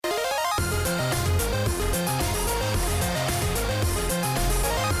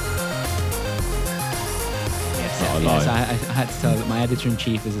not a lie. Yes, I had to tell that my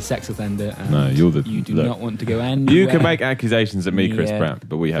editor-in-chief is a sex offender. And No, you're the... you do look, not want to go anywhere. you can make accusations at me, Chris Yeah, Pratt,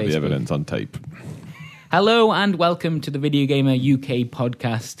 but we have the Facebook. evidence on tape. Hello and welcome to the Video Gamer UK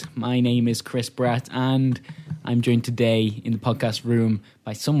podcast. My name is Chris Pratt and I'm joined today in the podcast room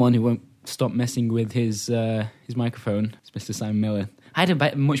by someone who won't stop messing with his microphone. It's Mr. Simon Miller. I had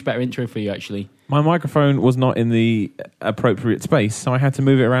a much better intro for you, actually. My microphone was not in the appropriate space, so I had to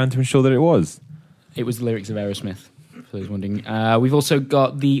move it around to ensure that it was. It was the lyrics of Aerosmith, for those wondering. We've also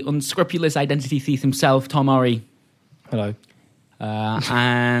got the unscrupulous identity thief himself, Tom Ori. Hello.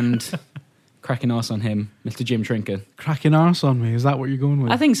 And cracking arse on him, Mr. Jim Trinker. Cracking arse on me, is that what you're going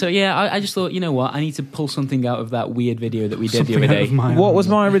with? I think so, yeah. I just thought, you know what, I need to pull something out of that weird video that we did Something the other out day. of my What was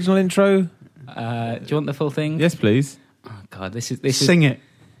arse. my original intro? Do you want the full thing? Yes, please. Oh, God, this is... Sing it.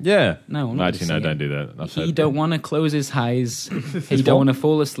 Yeah. No, I'm not Actually, no, gonna don't sing do that. I've He heard don't want to close his eyes. He don't want to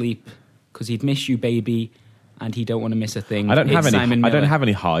fall asleep because he'd miss you, baby, and he don't want to miss a thing. I don't have It's any. Simon I don't Miller. have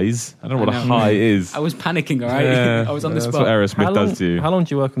any highs. I don't know what a I know. high is. I was panicking, all right? Yeah, I was on the that's spot. what Aerosmith does to you. How long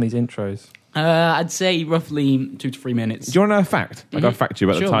do you work on these intros? I'd say roughly 2 to 3 minutes. Do you want to know a fact? I got a fact to you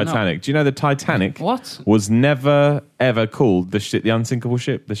about Sure, the Titanic. Do you know the Titanic What? was never ever called the unsinkable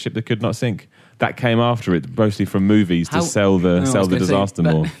ship, the ship that could not sink? That came after it, mostly from movies to sell No, I the was gonna say, disaster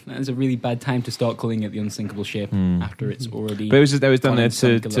more. That is a really bad time to start calling it the unsinkable ship after it's already. But it was done gone there and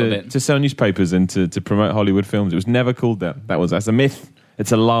sunk a little bit. to sell newspapers and to promote Hollywood films. It was never called that. That's a myth.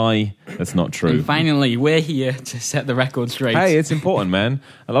 It's a lie. That's not true. And finally, we're here to set the record straight. Hey, it's important, man.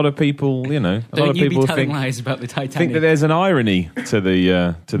 A lot of people, a lot Don't of you people be telling think lies about the Titanic. that there's an irony to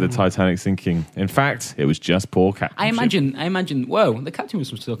the Titanic sinking. In fact, it was just poor captainship. I imagine. Whoa, the captain was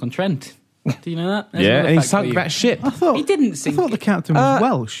from Stoke-on-Trent. Do you know that? There's Yeah, another and he fact for sunk you. that ship. I thought He didn't sink. I thought the captain was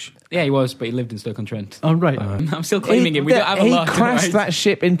Welsh. Yeah, he was, but he lived in Stoke-on-Trent. Oh, right. I'm still claiming him. We don't have a He lot. crashed right? that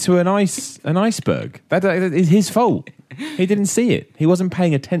ship into an iceberg. That is his fault. He didn't see it. He wasn't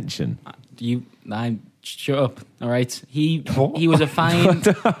paying attention. Shut up. All right. He was a fine.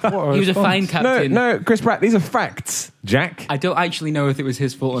 he was a fine No, captain. no, Chris Pratt. These are facts, Jack. I don't actually know if it was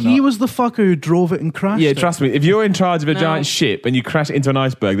his fault or He not. was the fucker who drove it and crashed Yeah, it. trust me. If you're in charge of a No. giant ship and you crash it into an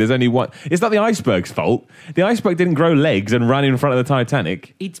iceberg, there's only one. It's not the iceberg's fault. The iceberg didn't grow legs and run in front of the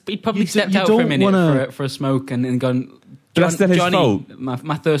Titanic. He'd probably You stepped you out for a don't minute wanna- for a smoke and gone. But that's still his Johnny, fault.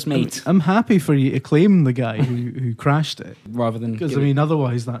 my first mate, I'm happy for you to claim the guy who crashed it. rather than Because, give I it- mean,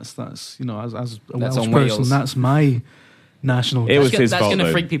 otherwise, that's as a That's Welsh on person, Wales. that's my national... It was his that's fault, going to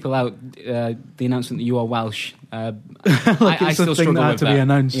though. freak people out. The announcement that you are Welsh. like I it's still a thing struggle that had with to that. be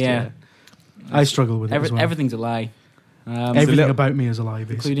announced. Yeah. I struggle with it as well. Everything's a lie, Everything little- about me is a lie,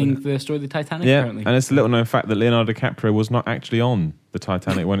 basically. including the story of the Titanic. Yeah, Apparently, and it's a little known fact that Leonardo DiCaprio was not actually on the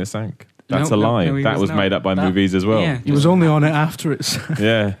Titanic when it sank. That's No, a lie. no, he that was not. made up by That- movies as well. Yeah. He was only on it after it's...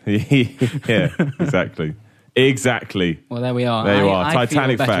 Yeah, yeah, exactly. Well, there we are. There you are. I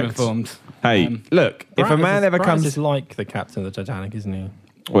Titanic feel better facts. informed. Hey, look, if a man ever Brad is comes, like the captain of the Titanic, isn't he?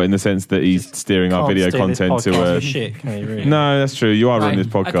 well, in the sense that he's steering our Can't video steer this content podcast to a. for shit, can he, really? No, that's true. You are running Right,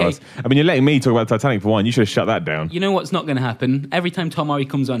 this podcast. I mean, you're letting me talk about the Titanic for one. You should have shut that down. You know what's not going to happen? Every time Tom Ori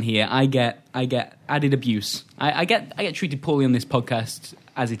comes on here, I get added abuse. I get treated poorly on this podcast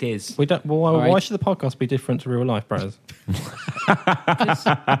as it is. We don't. Well, All why right. should the podcast be different to real life, Brad?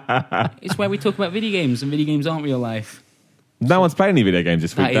 It's where we talk about video games, and video games aren't real life. No one's playing any video games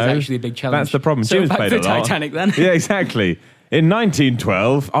this week, That is though. actually a big challenge. That's the problem. So Jim's back played to a lot. Titanic then. Yeah, exactly. In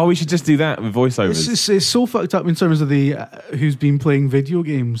 1912. Oh, we should just do that with voiceovers. It's so fucked up in terms of the who's been playing video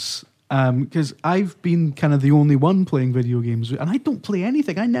games. Because I've been kind of the only one playing video games, and I don't play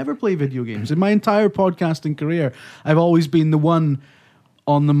anything. I never play video games. In my entire podcasting career, I've always been the one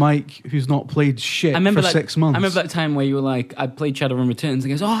on the mic who's not played shit for 6 months. I remember that time where you were like, I played Shadowrun Returns,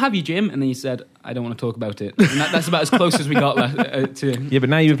 and he goes, "Oh, have you, Jim?" And then you said, "I don't want to talk about it." And that's about as close as we got to. Yeah, but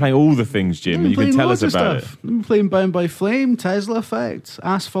now you've been playing all the things, Jim, and you can playing tell us loads of about stuff. I've been playing Bound by Flame, Tesla Effect,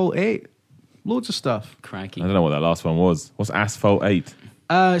 Asphalt 8, loads of stuff. Crikey. it. I don't know what that last one was. What's Asphalt 8?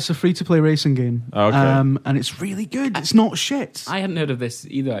 It's a free-to-play racing game. Okay. And it's really good. It's not shit. I hadn't heard of this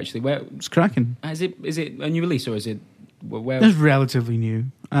either. Actually, where It's cracking. is it? Is it a new release or is it? Where? It's relatively new.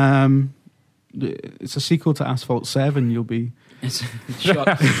 It's a sequel to Asphalt 7. You'll be It's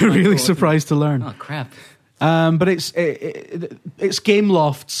shock. really surprised to learn. Oh crap! But it's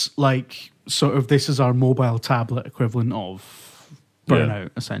Gameloft's like sort of this is our mobile tablet equivalent of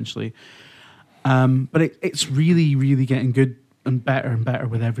Burnout, essentially. But it's really, really getting good and better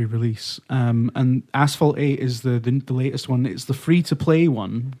with every release. And Asphalt 8 is the latest one. It's the free-to-play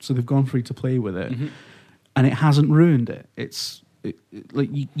one, so they've gone free-to-play with it. Mm-hmm. And it hasn't ruined it. Like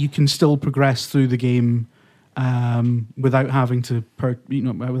you can still progress through the game without having to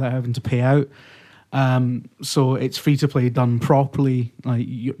without having to pay out. So it's free to play done properly. Like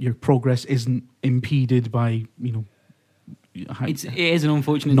your progress isn't impeded by It is an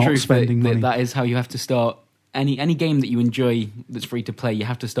unfortunate not truth spending money. that is how you have to start. Any game that you enjoy that's free to play, you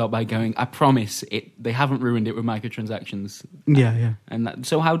have to start by going, I promise they haven't ruined it with microtransactions. Yeah. And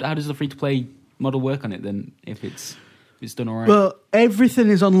so how does the free to play model work on it then, if it's done all right? Well, everything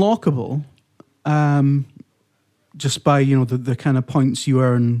is unlockable just by the kind of points you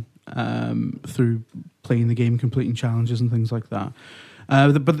earn through playing the game, completing challenges and things like that.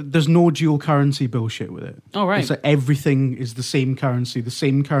 But there's no dual currency bullshit with it. Oh, right. It's like everything is the same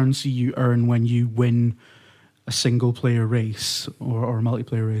currency you earn when you win a single player race or a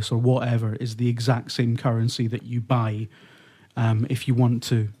multiplayer race or whatever is the exact same currency that you buy if you want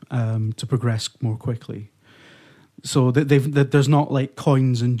to progress more quickly. So there's not like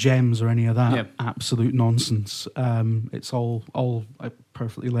coins and gems or any of that absolute nonsense. It's all a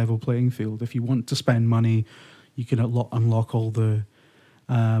perfectly level playing field. If you want to spend money, you can unlock all the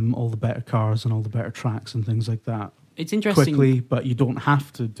better cars and all the better tracks and things like that. It's interesting Quickly, but you don't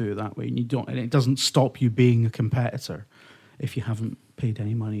have to do it that way. And it doesn't stop you being a competitor if you haven't paid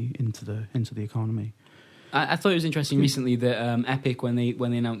any money into the economy. I thought it was interesting recently that Epic, when they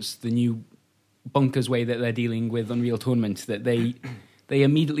announced the new bonkers way that they're dealing with Unreal Tournament, that they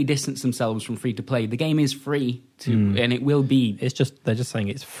immediately distanced themselves from free to play. The game is free and it will be. It's just they're just saying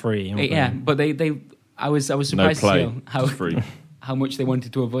it's free. But I was surprised play. to see It's free. how much they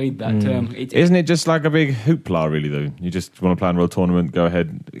wanted to avoid that term. Isn't it just like a big hoopla, really, though? You just want to play Unreal Tournament, go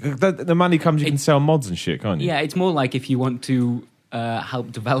ahead. The money comes, you can sell mods and shit, can't you? Yeah, it's more like if you want to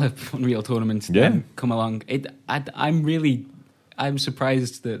help develop Unreal Tournament, then come along. I'm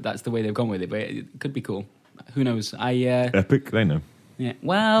surprised that that's the way they've gone with it, but it could be cool. Who knows? Epic, they know. Yeah.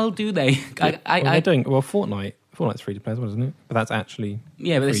 Well, do they? They're doing Fortnite. Fortnite's free to play as well, isn't it? But that's actually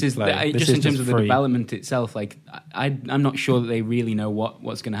but this is just in terms of the development itself. Like, I'm not sure that they really know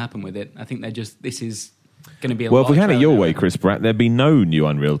what's going to happen with it. I think this is going to be a well, lot if we of had it trial your and way, error. Chris Pratt, there'd be no new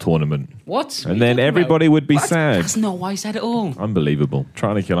Unreal Tournament. What? And then everybody would be What? sad. That's not what I said at all. Unbelievable.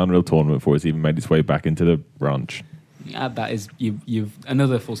 Trying to kill Unreal Tournament before it's even made its way back into the branch. Yeah, that is you've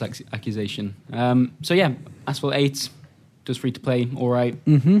another false accusation. So yeah, Asphalt 8 does free to play, all right.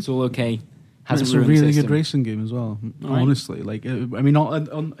 Mm-hmm. It's all okay. Hasn't It's a ruined the really system. good racing game as well. All right. Honestly, like I mean,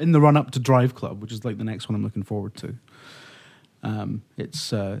 in the run up to Drive Club, which is like the next one I'm looking forward to.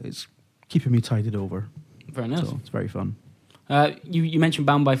 It's keeping me tided over. Fair enough. So it's very fun. You mentioned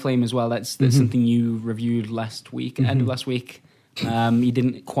Bound by Flame as well. That's something you reviewed last week, end of last week. You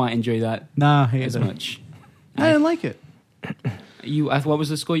didn't quite enjoy that Nah, I hated as it. much. I didn't like it. What was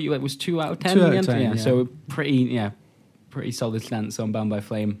the score? It was 2 out of 10. 2 out in the of end? 10, yeah. So pretty solid stance on Bound by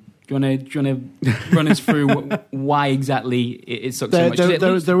Flame. Do you want to run us through why exactly it sucks so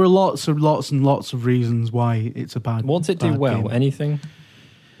much? There were lots and lots of reasons why it's a bad. What's it do bad well? game. Anything?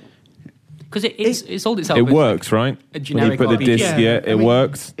 Because it sold itself. It as works, right? A When generic you put the RPG. disc, Yeah, it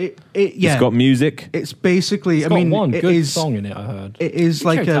works. It's It's got music. It's basically. It's got one it good is- song in it. I heard. It is It's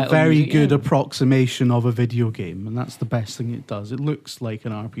like your a title very music, good yeah. approximation of a video game, and that's the best thing it does. It looks like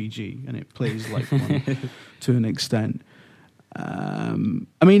an RPG, and it plays like one to an extent. I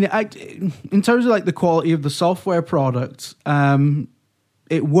mean, in terms of like the quality of the software product,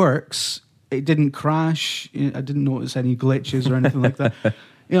 it works. It didn't crash. I didn't notice any glitches or anything like that.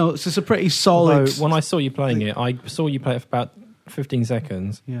 It's just a pretty solid. Although, when I saw you playing it, I saw you play it for about 15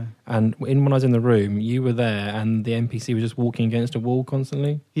 seconds. Yeah, And when I was in the room, you were there, and the NPC was just walking against a wall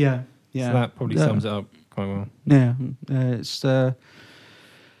constantly. yeah. So that probably sums it up quite well. Yeah,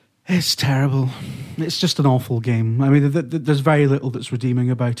 it's terrible. It's just an awful game. I mean, there's very little that's redeeming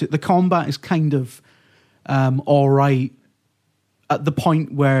about it. The combat is kind of all right at the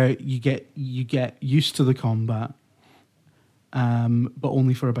point where you get used to the combat, but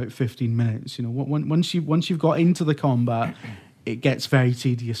only for about 15 minutes. Once you've got into the combat, it gets very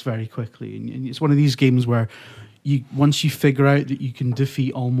tedious very quickly, and it's one of these games where once you figure out that you can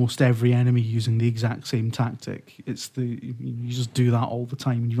defeat almost every enemy using the exact same tactic, you just do that all the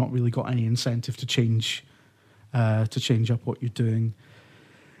time, and you've not really got any incentive to change up what you're doing.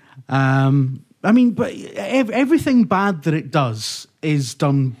 I mean, but everything bad that it does is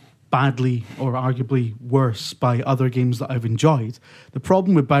done badly or arguably worse by other games that I've enjoyed. The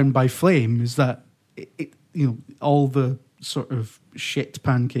problem with Bound by Flame is that all the sort of shit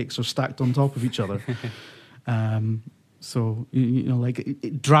pancakes are stacked on top of each other. So,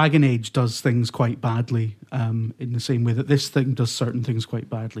 Dragon Age does things quite badly in the same way that this thing does certain things quite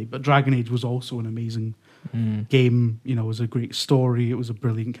badly. But Dragon Age was also an amazing game. It was a great story. It was a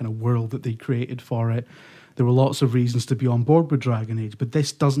brilliant kind of world that they created for it. There were lots of reasons to be on board with Dragon Age, but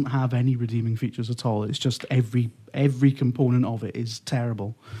this doesn't have any redeeming features at all. It's just every component of it is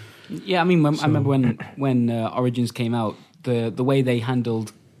terrible. Yeah, I mean, I remember when Origins came out, the way they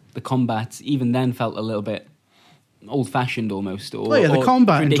handled the combat even then felt a little bit old-fashioned almost. The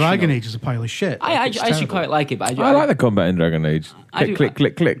combat in Dragon Age is a pile of shit. I actually quite like it, but I like the combat in Dragon Age.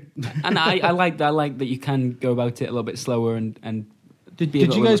 Click. And I like that you can go about it a little bit slower and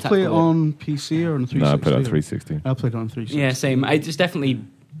Did you guys play it on PC or on 360? No, I played it on 360. I played it on 360. Yeah, same. It's definitely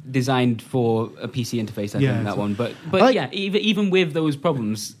designed for a PC interface, I think, that one. But even with those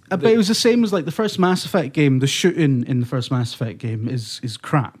problems... but it was the same as the first Mass Effect game. The shooting in the first Mass Effect game is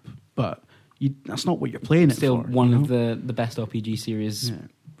crap, but that's not what you're playing it for. Still one of the best RPG series,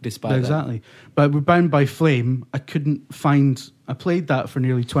 despite exactly. that. But with Bound by Flame, I played that for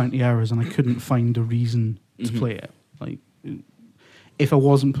nearly 20 hours and I couldn't find a reason to play it. If I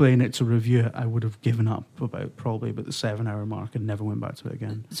wasn't playing it to review it, I would have given up probably about the 7-hour mark and never went back to it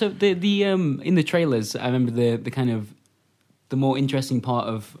again. So the in the trailers, I remember the kind of the more interesting part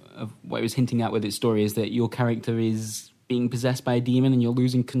of what it was hinting at with its story is that your character is being possessed by a demon and you're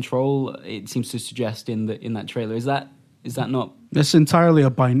losing control. It seems to suggest in that trailer. Is that not? It's entirely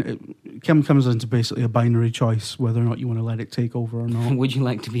it comes into basically a binary choice whether or not you want to let it take over or not. Would you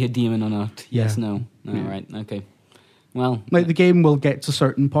like to be a demon or not? Yeah. Yes, no. All right, okay. Well, the game will get to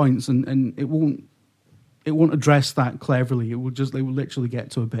certain points and it won't address that cleverly. It will literally get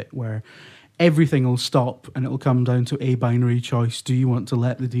to a bit where everything will stop and it'll come down to a binary choice. Do you want to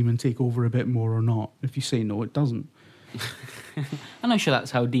let the demon take over a bit more or not? If you say no, it doesn't. I'm not sure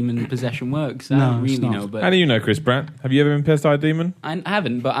that's how demon possession works. No, I don't it's really not. know. But How do you know, Chris Pratt? Have you ever been possessed by a demon? I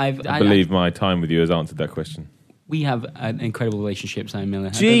haven't, but I believe my time with you has answered that question. We have an incredible relationship, Simon Miller.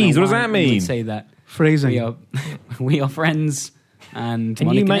 Jeez, what does that mean? You would say that. Phrasing. We are friends. And can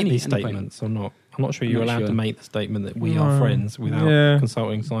Monica you make Nanny these at any statements or not? I'm not sure I'm you're not allowed sure. to make the statement that we are friends without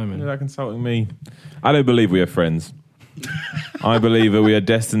consulting Simon. Without consulting me. I don't believe we are friends. I believe that we are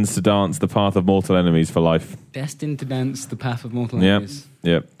destined to dance the path of mortal enemies for life. Destined to dance the path of mortal enemies.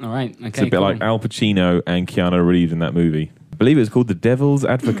 Yep. All right. Okay. It's a bit like Al Pacino and Keanu Reeves in that movie. I believe it was called The Devil's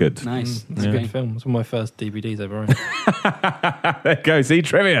Advocate. Nice. It's a good film. It's one of my first DVDs ever owned. There you go. See,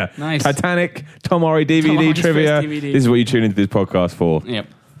 trivia. Nice. Titanic, Tom Mori DVD Tom Mori's trivia. first DVD. This is what you tune into this podcast for. Yep.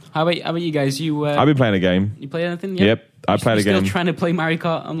 How about you guys? I've been playing a game. You play anything? Yep. I played a game. Still trying to play Mario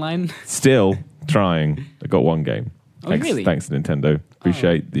Kart online? Still trying. I got one game. Oh, Thanks, really? Thanks to Nintendo.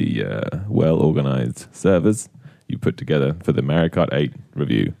 Appreciate the well-organized servers you put together for the Mario Kart 8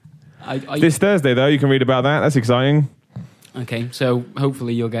 review. This Thursday, though, you can read about that. That's exciting. Okay, so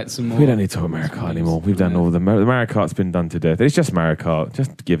hopefully you'll get some more. We don't need to talk Mario Kart anymore. We've done all the Mario Kart's been done to death. It's just Mario Kart.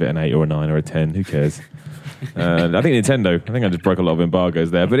 Just give it an 8 or a 9 or a 10. Who cares? I think Nintendo. I think I just broke a lot of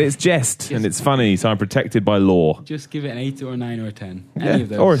embargoes there, but it's jest and it's funny, so I'm protected by law. Just give it an 8 or a 9 or a 10. Yeah. Any of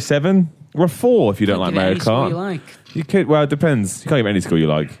those. Or a 7 or a 4 if you don't like Mario Kart. You like. You could. Well, it depends. You can't give any score you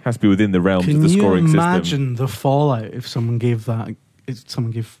like. It has to be within the realms of Can the you scoring system. imagine the fallout if someone gave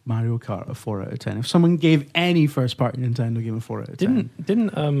Mario Kart a 4 out of 10? If someone gave any first-party Nintendo game a 4 out of 10? Didn't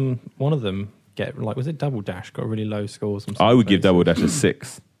one of them get was it Double Dash got really low scores? I would give Double Dash a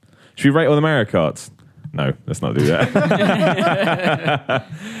 6. Should we rate all the Mario Karts? No, let's not do that.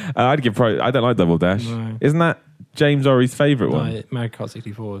 I'd give. I don't like Double Dash. No. Isn't that James Ory's favourite one? No, Mario Kart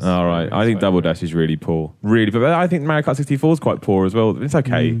 64 is. All right, I think Double Dash is really poor. Really, but I think Mario Kart 64 is quite poor as well. It's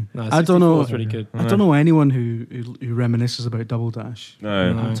okay. No, I don't know. It's really good. I don't know anyone who reminisces about Double Dash.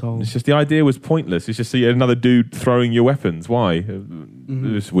 No. At all. It's just the idea was pointless. It's just another dude throwing your weapons. Why?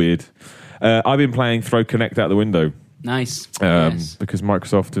 It's weird. I've been playing Throw Connect out the window. Nice. Yes. Because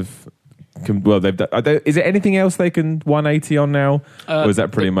Microsoft have. They've done. Is it anything else they can 180 on now, or is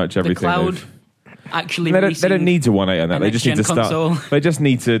that pretty much everything? The cloud they've- actually. They don't need to 180 on that. a They just need to next-gen start. console. They just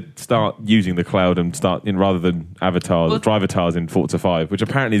need to start using the cloud and start in rather than drivatars in Forza 5, which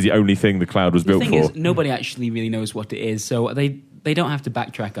apparently is the only thing the cloud was The built thing for. is, nobody actually really knows what it is, so they don't have to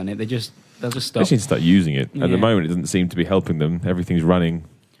backtrack on it. They'll just They stop. just need to start using it. At Yeah. the moment, it doesn't seem to be helping them. Everything's running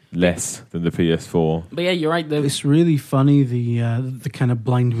less than the PS4. But yeah, you're right. It's really funny the kind of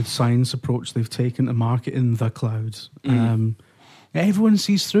blind with science approach they've taken to marketing the cloud. Everyone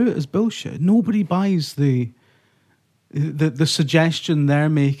sees through it as bullshit. Nobody buys the suggestion they're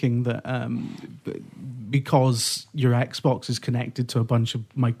making that because your Xbox is connected to a bunch of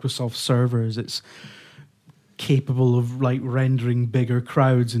Microsoft servers, it's capable of like rendering bigger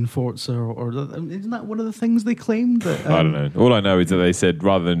crowds in Forza, or isn't that one of the things they claimed? That, I don't know. All I know is that they said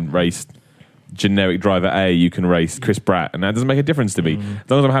rather than race generic driver A, you can race Chris Pratt, and that doesn't make a difference to me. As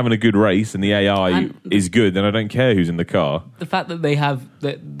long as I'm having a good race and the AI is good, then I don't care who's in the car. The fact that they have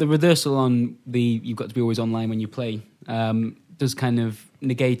the reversal on you've got to be always online when you play does kind of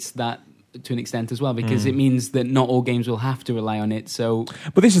negate that to an extent as well, because it means that not all games will have to rely on it. So,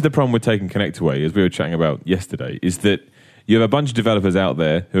 but this is the problem with taking Kinect away, as we were chatting about yesterday, is that you have a bunch of developers out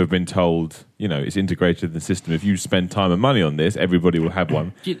there who have been told, it's integrated in the system. If you spend time and money on this, everybody will have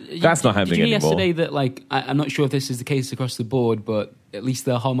one. That's not happening anymore. Yesterday that, I'm not sure if this is the case across the board, but at least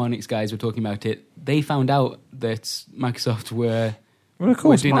the Harmonix guys were talking about it. They found out that Microsoft were... Well, of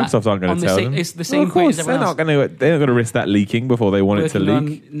course, Microsoft aren't going to tell them. It's the same point as everyone else. They're not going to risk that leaking before they want it to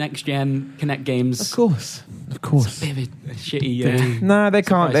leak. On next-gen Kinect games. Of course. It's a bit of a shitty... No, they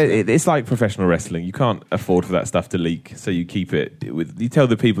can't. It's like professional wrestling. You can't afford for that stuff to leak, so you keep it. You tell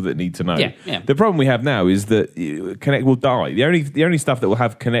the people that need to know. Yeah. The problem we have now is that Kinect will die. The only stuff that will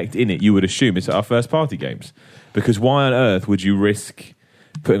have Kinect in it, you would assume, is our first-party games. Because why on earth would you risk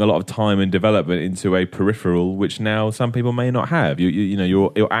putting a lot of time and development into a peripheral which now some people may not have? You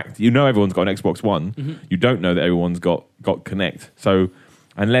know everyone's got an Xbox One. Mm-hmm. You don't know that everyone's got Kinect. So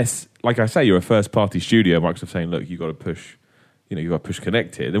unless, like I say, you're a first party studio, Microsoft saying, look, you've got to push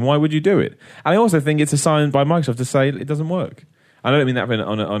Kinect here, then why would you do it? And I also think it's a sign by Microsoft to say it doesn't work. I don't mean that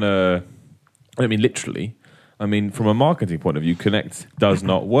I don't mean literally. I mean from a marketing point of view, Kinect does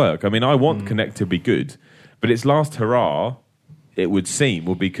not work. I mean, I want Kinect to be good, but its last hurrah, it would seem,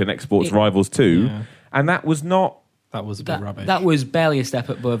 will be Kinect Sports Rivals 2, and that was not... That was a bit rubbish. That was barely a step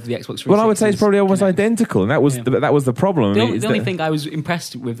above the Xbox 360. Well, I would say it's probably almost identical, and that was the problem. The only thing I was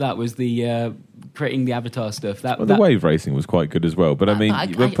impressed with that was the creating the avatar stuff. The wave racing was quite good as well, but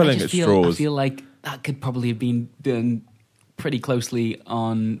we're pulling at straws. I feel like that could probably have been done pretty closely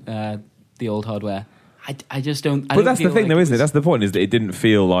on the old hardware. I just don't... But that's the thing, though, isn't it? That's the point, is that it didn't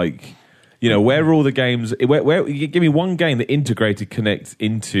feel like... where are all the games... Where give me one game that integrated Kinect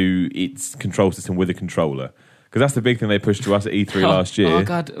into its control system with a controller. Because that's the big thing they pushed to us at E3 last year. Oh,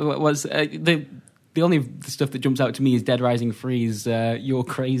 God. The only stuff that jumps out to me is Dead Rising 3's You're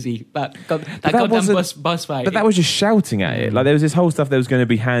Crazy. That goddamn bus fight. But that was just shouting at it. Like, there was this whole stuff, there was going to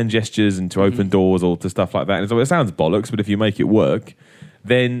be hand gestures and to open doors or to stuff like that. And so it sounds bollocks, but if you make it work,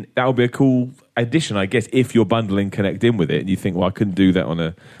 then that would be a cool addition, I guess, if you're bundling Kinect in with it. And you think, well, I couldn't do that on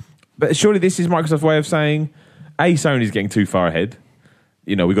a... But surely this is Microsoft's way of saying, A, Sony's getting too far ahead.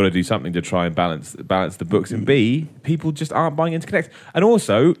 We've got to do something to try and balance the books. And B, people just aren't buying into Kinect. And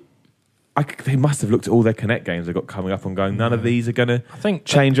also, they must have looked at all their Kinect games they've got coming up and going, none of these are going to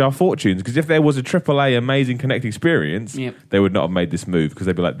change our fortunes. Because if there was a AAA amazing Kinect experience, they would not have made this move. Because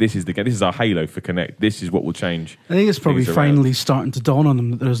they'd be like, this is the game. This is our Halo for Kinect. This is what will change. I think it's probably finally starting to dawn on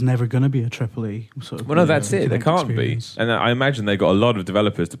them that there's never going to be a AAA sort of... Well, no, that's it. There can't experience. Be. And I imagine they got a lot of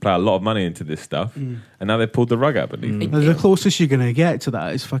developers to plow a lot of money into this stuff. And now they've pulled the rug out beneath them. The closest you're going to get to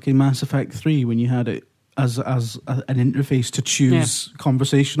that is fucking Mass Effect 3 when you had it as an interface to choose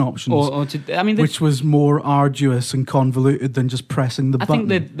conversation options, which was more arduous and convoluted than just pressing the button.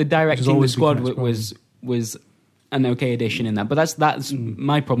 I think the directing the squad was an okay addition in that, but that's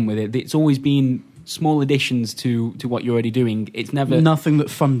my problem with it. It's always been small additions to what you're already doing. It's never nothing that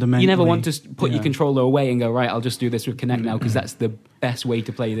fundamentally... You never want to put your controller away and go, right, I'll just do this with Kinect now because that's the best way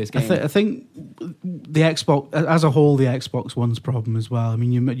to play this game. I think the Xbox, as a whole, the Xbox One's problem as well. I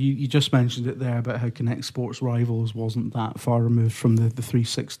mean, you just mentioned it there about how Kinect Sports Rivals wasn't that far removed from the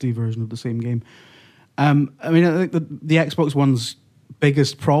 360 version of the same game. I think the Xbox One's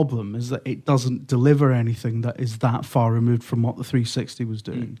biggest problem is that it doesn't deliver anything that is that far removed from what the 360 was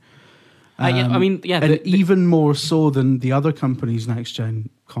doing. Even more so than the other companies' next-gen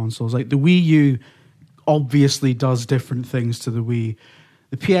consoles. Like the Wii U obviously does different things to the Wii.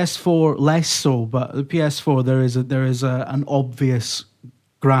 The PS4 less so, but the PS4 there is an obvious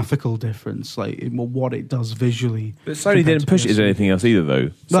graphical difference, like in what it does visually. But Sony didn't push it as anything else either, though.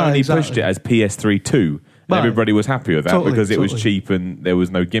 Sony pushed it as PS3 2. Everybody was happy with that because it was cheap and there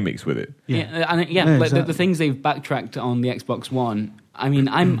was no gimmicks with it. But exactly. the things they've backtracked on the Xbox One, I mean,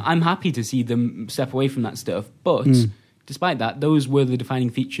 I'm happy to see them step away from that stuff. But despite that, those were the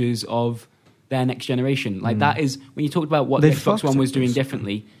defining features of their next generation. Like that is when you talked about what the Xbox One was doing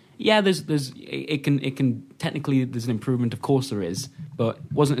differently. Yeah, it can technically there's an improvement, of course there is, but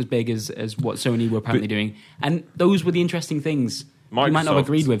wasn't as big as what Sony were apparently doing. And those were the interesting things might not have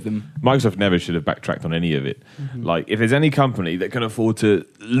agreed with them. Microsoft never should have backtracked on any of it. Like, if there's any company that can afford to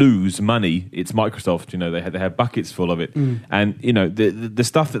lose money, it's Microsoft. You know, they have buckets full of it, and you know the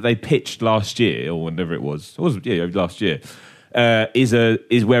stuff that they pitched last year or whenever it was last year is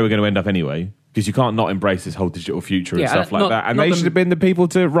where we're going to end up anyway. Because you can't not embrace this whole digital future and stuff like that. And they should have been the people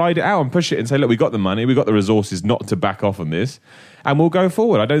to ride it out and push it and say, look, we got the money, we got the resources not to back off on this, and we'll go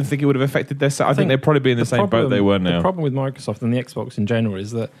forward. I don't think it would have affected their... I think they'd probably be in the same boat they were now. The problem with Microsoft and the Xbox in general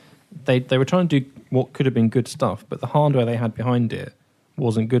is that they were trying to do what could have been good stuff, but the hardware they had behind it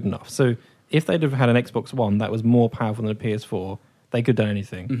wasn't good enough. So if they'd have had an Xbox One that was more powerful than a PS4, they could do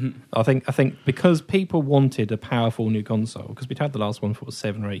anything. I think because people wanted a powerful new console, because we'd had the last one for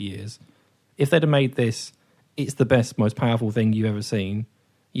 7 or 8 years... If they'd have made this, it's the best, most powerful thing you've ever seen,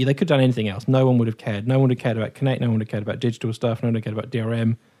 they could have done anything else. No one would have cared. No one would have cared about Kinect. No one would have cared about digital stuff. No one would have cared about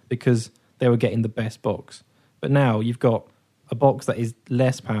DRM because they were getting the best box. But now you've got a box that is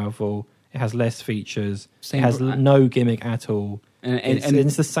less powerful. It has less features. It has no gimmick at all. And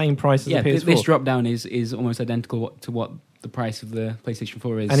it's the same price as the PS4. This drop down is almost identical to what the price of the PlayStation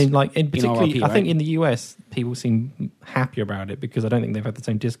 4 is. And in particularly, RRP, I think in the US, people seem happier about it because I don't think they've had the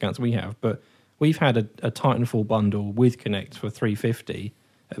same discounts we have. But we've had a Titanfall bundle with Kinect for $350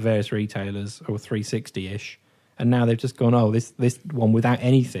 at various retailers, or $360-ish. And now they've just gone, this one without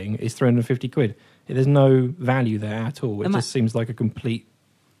anything is £350. There's no value there at all. It just seems like a complete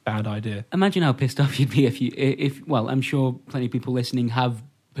bad idea. Imagine how pissed off you'd be if I'm sure plenty of people listening have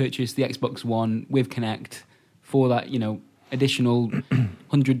purchased the Xbox One with Kinect for that, additional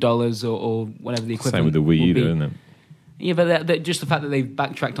 $100 or whatever the equivalent. Same with the Wii U, isn't it? Yeah, but just the fact that they've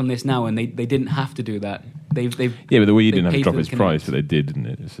backtracked on this now and they didn't have to do that. They've but the Wii U didn't have to drop its price, but they did, didn't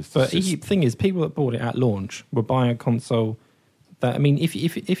it? The thing is, people that bought it at launch were buying a console that,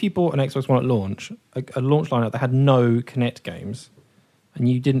 if you bought an Xbox One at launch, a launch lineup that had no Kinect games, and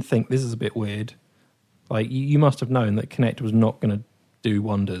you didn't think this is a bit weird, you must have known that Kinect was not going to do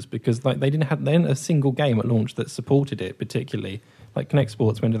wonders because they didn't have a single game at launch that supported it particularly. Like Kinect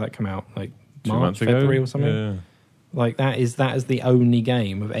Sports, when did that come out? Like March, February or something? Yeah. Like that is the only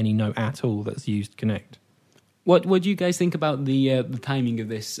game of any note at all that's used Kinect. What do you guys think about the timing of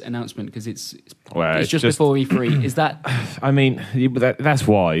this announcement? Because it's just before E3. Is that? That's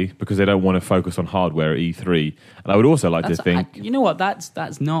why, because they don't want to focus on hardware at E3. And I would also like to think, you know what?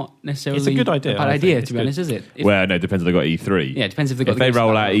 That's not necessarily. It's a good idea. A bad idea, to be honest, is it? No, it depends if they got E3. Yeah, it depends if they got. If they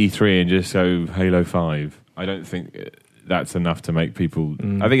roll out E3 and just go Halo 5, I don't think that's enough to make people.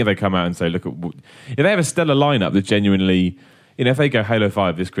 I think if they come out and say, look, if they have a stellar lineup that genuinely. If they go Halo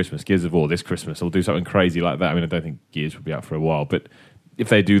 5 this Christmas, Gears of War this Christmas, or do something crazy like that. I don't think Gears will be out for a while, but if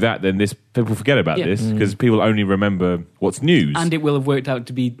they do that, then people forget about this because people only remember what's news. And it will have worked out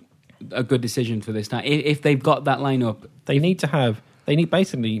to be a good decision for this time. If they've got that lineup, Microsoft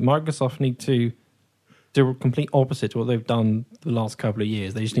need to do a complete opposite to what they've done the last couple of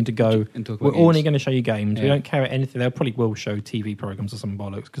years. They just need to go, we're only going to show you games. Yeah. We don't care about anything. They probably will show TV programs or some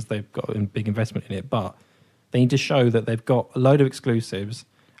bollocks because they've got a big investment in it, but they need to show that they've got a load of exclusives,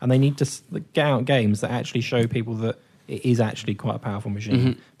 and they need to get out games that actually show people that it is actually quite a powerful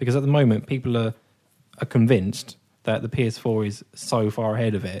machine. Because at the moment, people are convinced that the PS4 is so far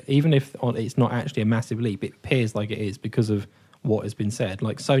ahead of it. Even if it's not actually a massive leap, it appears like it is because of what has been said.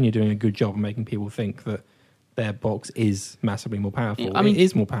 Like Sony are doing a good job of making people think that their box is massively more powerful. It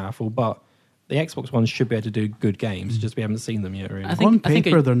is more powerful, but the Xbox One should be able to do good games, just we haven't seen them yet, really. On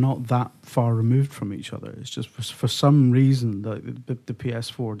paper, they're not that far removed from each other. It's just for some reason the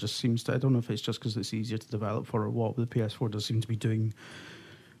PS4 just seems to... I don't know if it's just because it's easier to develop for or what, but the PS4 does seem to be doing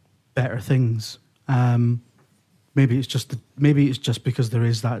better things. Maybe it's just because there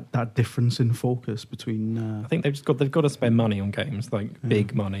is that difference in focus between... I think they've got to spend money on games,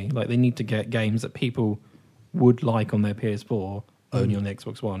 big money. Like they need to get games that people would like on their PS4 only on the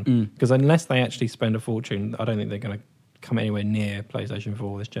Xbox One. Because unless they actually spend a fortune, I don't think they're going to come anywhere near PlayStation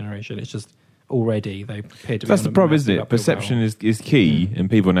 4 this generation. It's just already they appear to be... That's the problem, isn't it? Perception is key, and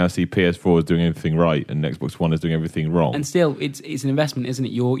people now see PS4 as doing everything right and Xbox One as doing everything wrong. And still, it's an investment, isn't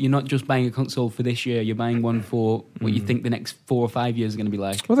it? You're not just buying a console for this year, you're buying one for what you think the next 4 or 5 years are going to be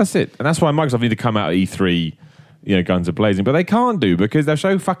like. Well, that's it. And that's why Microsoft need to come out at E3, guns are blazing. But they can't do, because they'll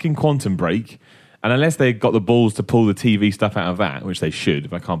show fucking Quantum Break, and unless they got the balls to pull the TV stuff out of that, which they should,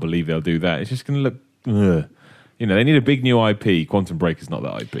 but I can't believe they'll do that, it's just going to look... Ugh. They need a big new IP. Quantum Break is not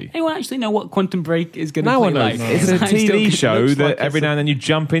that IP. Anyone actually know what Quantum Break is going to play one knows. like? It's a TV show that every now and then you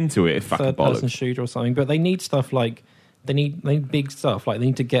jump into it. Fucking third-person shooter or something. But they need stuff like... They need big stuff. Like, they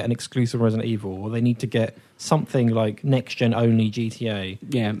need to get an exclusive Resident Evil, or they need to get something like next-gen only GTA.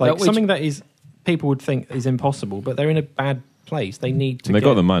 Yeah. Like, something that is... People would think is impossible, but they're in a bad place. They need to. And they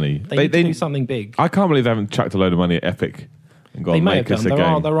got the money. They need to do something big. I can't believe they haven't chucked a load of money at Epic and got to make us a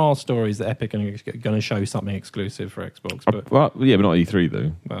game. There are stories that Epic are going to show something exclusive for Xbox. But but not E3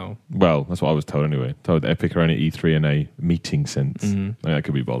 though. Well, that's what I was told anyway. Told that Epic are only E3 in a meeting sense. Mm-hmm. I mean, that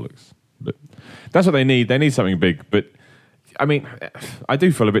could be bollocks, but that's what they need. They need something big. But I mean, I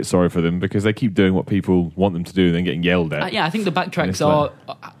do feel a bit sorry for them because they keep doing what people want them to do and then getting yelled at. Yeah, I think the backtracks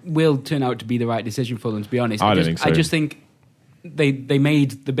will turn out to be the right decision for them. To be honest, I don't think so. I just think they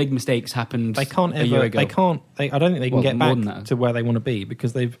made the big mistakes happen. They can't ever. A year ago. They can't. I don't think they can get more back to where they want to be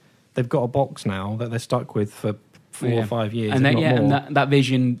because they've got a box now that they're stuck with for 4 or 5 years, and and that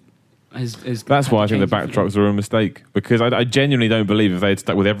vision is. That's why I think the backtracks are a mistake because I genuinely don't believe if they had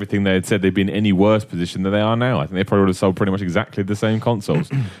stuck with everything they had said, they'd be in any worse position than they are now. I think they probably would have sold pretty much exactly the same consoles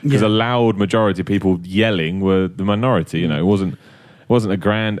because a loud majority of people yelling were the minority. You know, it wasn't a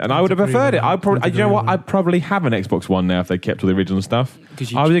grand, and I would have preferred it. You know what? I'd probably have an Xbox One now if they kept all the original stuff.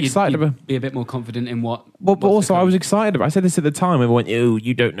 Because I was excited about be a bit more confident in what. Well, but also I was excited about. I said this at the time. Everyone went, "Ew,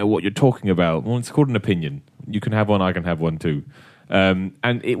 you don't know what you're talking about." Well, it's called an opinion. You can have one. I can have one too. And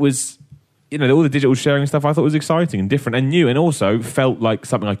it was, all the digital sharing stuff I thought was exciting and different and new, and also felt like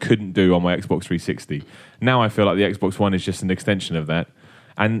something I couldn't do on my Xbox 360. Now I feel like the Xbox One is just an extension of that,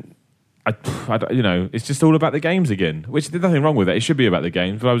 and. It's just all about the games again, which there's nothing wrong with it. It should be about the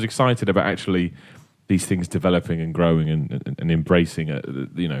games, but I was excited about actually these things developing and growing and embracing,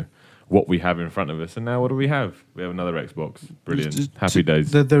 what we have in front of us. And now what do we have? We have another Xbox. Brilliant. Happy days.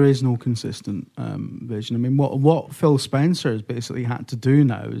 There is no consistent vision. I mean, what Phil Spencer has basically had to do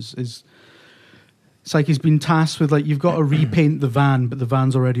now is it's like he's been tasked with you've got to repaint the van, but the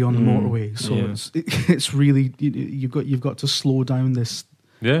van's already on the motorway. So it's really you've got to slow down this.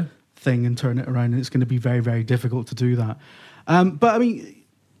 Yeah. Thing and turn it around, and it's going to be very, very difficult to do that. But I mean,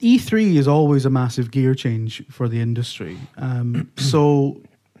 E3 is always a massive gear change for the industry. So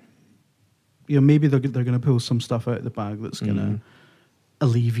maybe they're going to pull some stuff out of the bag that's going to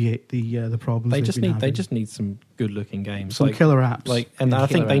alleviate the problems. They just need some good looking games, some killer apps. I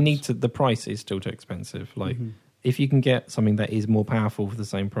think they need to. The price is still too expensive. If you can get something that is more powerful for the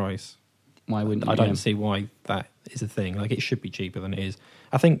same price. Why wouldn't I don't see why that is a thing. It should be cheaper than it is.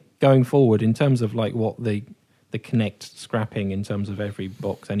 I think going forward, in terms of what the Kinect scrapping in terms of every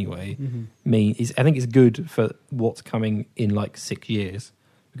box anyway, I think it's good for what's coming in 6 years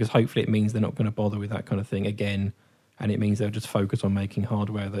because hopefully it means they're not going to bother with that kind of thing again, and it means they'll just focus on making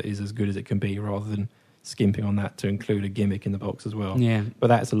hardware that is as good as it can be rather than skimping on that to include a gimmick in the box as well. Yeah, but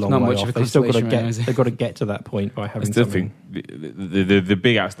that's a long way off. They've still got to get. They've got to get to that point by having something. The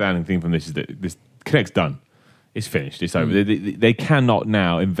big outstanding thing from this is that this Kinect's done. It's finished. It's over. They cannot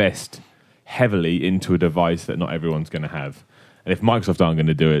now invest heavily into a device that not everyone's going to have. And if Microsoft aren't going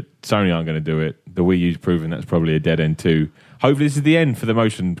to do it, Sony aren't going to do it, the Wii U's proven that's probably a dead end too. Hopefully this is the end for the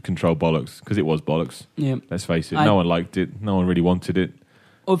motion control bollocks because it was bollocks. Yeah, let's face it. No one liked it. No one really wanted it.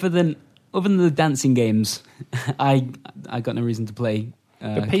 Other than the dancing games, I got no reason to play.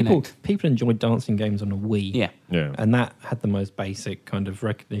 But people enjoyed dancing games on a Wii, yeah, and that had the most basic kind of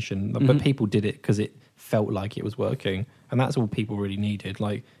recognition. But people did it because it felt like it was working, and that's all people really needed.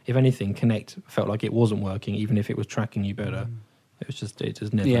 If anything, Kinect felt like it wasn't working, even if it was tracking you better. It just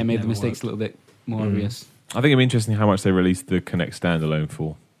never. Yeah, it made never the mistakes worked. a little bit more obvious. I think it'd be interesting how much they released the Kinect standalone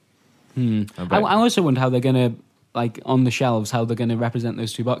for. I also wonder how they're going to, on the shelves, how they're going to represent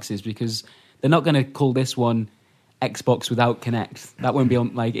those two boxes, because they're not going to call this one Xbox without Kinect. That won't be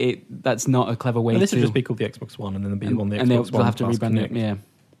on, that's not a clever way this will just be called the Xbox One, and then there'll be on the Xbox One. They'll have to rebrand Kinect. it,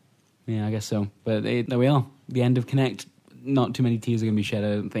 yeah, I guess so. But there we are, the end of Kinect. Not too many tears are going to be shed,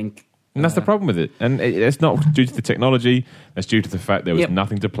 I don't think. And that's the problem with it. And it's not due to the technology, it's due to the fact there was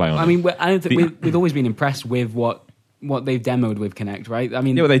nothing to play on. I mean, I don't think we've always been impressed with what they've demoed with Kinect, right? I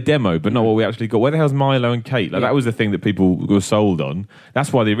mean, they demoed, but not what we actually got. Where the hell's Milo and Kate? That was the thing that people were sold on.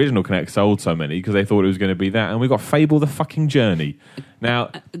 That's why the original Kinect sold so many, because they thought it was going to be that. And we got Fable the fucking Journey.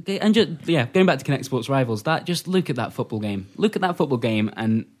 Now, and going back to Kinect Sports Rivals, just look at that football game. Look at that football game,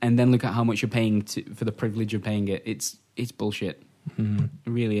 and then look at how much you're paying for the privilege of playing it. It's bullshit. It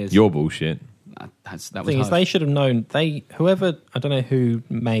really is. Your bullshit. That was the thing is, they should have known. Whoever, I don't know who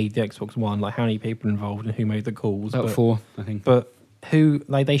made the Xbox One, how many people involved and who made the calls. About 4, I think. But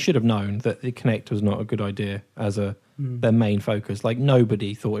they should have known that the Kinect was not a good idea as their main focus.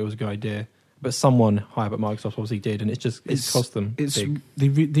 Nobody thought it was a good idea, but someone high up at Microsoft obviously did, and it's cost them.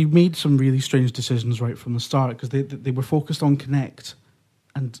 They made some really strange decisions right from the start, because they were focused on Kinect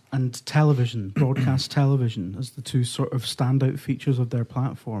and television, broadcast television, as the two sort of standout features of their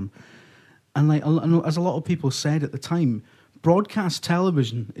platform. And as a lot of people said at the time, broadcast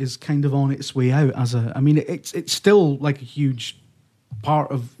television is kind of on its way out as a. I mean, it's still like a huge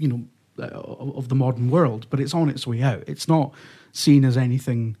part of of the modern world, but it's on its way out. It's not seen as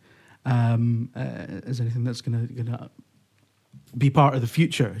anything that's gonna be part of the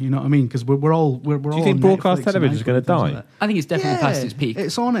future. You know what I mean? Because we're all. Do you think broadcast television is going to die? I think it's definitely past its peak.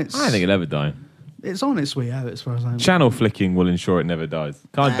 It's on its. I don't think it'll ever die. It's on its way out, as far as I'm. Channel flicking will ensure it never dies.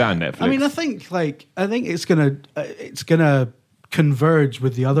 Can't ban Netflix. I mean, I think it's gonna converge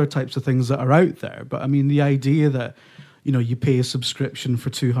with the other types of things that are out there. But I mean, the idea that you pay a subscription for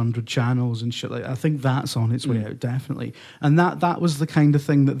 200 channels and shit like that, I think that's on its way out, definitely. And that was the kind of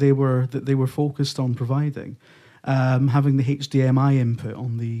thing that they were focused on providing. Having the HDMI input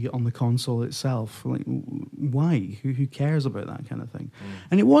on the console itself, like, why? Who cares about that kind of thing?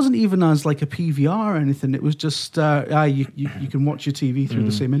 And it wasn't even as like a PVR or anything. It was just you can watch your TV through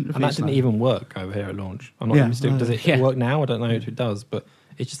the same interface. And that didn't even work over here at launch. I'm not mistaken. Does it work now? I don't know if it does, but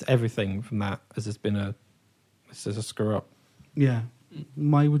it's just everything from that has just been a screw up. Yeah.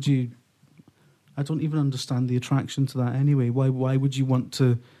 Why would you? I don't even understand the attraction to that anyway. Why would you want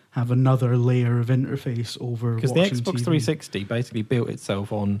to have another layer of interface over because the Xbox 360 basically built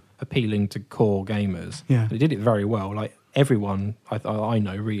itself on appealing to core gamers. Yeah, it did it very well. Like everyone I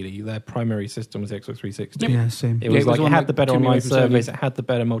know, really, their primary system was the Xbox 360. Yeah, same. It was it had the better online service, it had the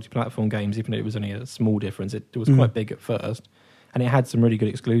better multi-platform games, even though it was only a small difference. It was quite big at first, and it had some really good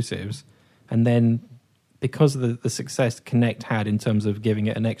exclusives. And then because of the success Kinect had in terms of giving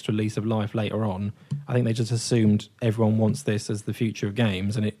it an extra lease of life later on, I think they just assumed everyone wants this as the future of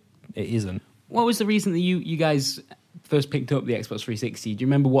games, and it isn't. What was the reason that you guys first picked up the Xbox 360? Do you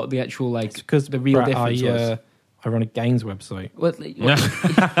remember what the actual because the real difference was? I run a games website.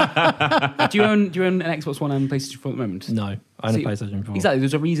 Do you own an Xbox One and PlayStation 4 at the moment? No, I own a PlayStation 4. Exactly.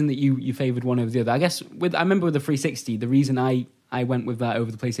 There's a reason that you favoured one over the other. I guess I remember with the 360, the reason I went with that over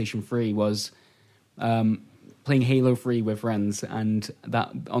the PlayStation 3 was playing Halo 3 with friends and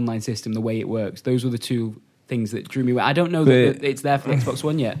that online system, the way it works. Those were the two things that drew me away. I don't know that it's there for the Xbox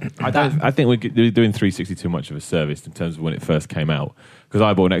One yet. I think we're doing 360 too much of a service in terms of when it first came out. Because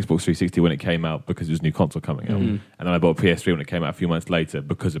I bought an Xbox 360 when it came out because it was a new console coming out. And then I bought a PS3 when it came out a few months later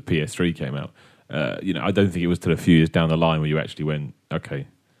because a PS3 came out. I don't think it was till a few years down the line where you actually went, okay,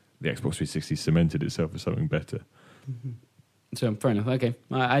 the Xbox 360 cemented itself as something better. So fair enough. Okay,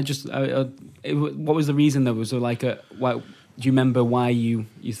 what was the reason though? Was there like do you remember why you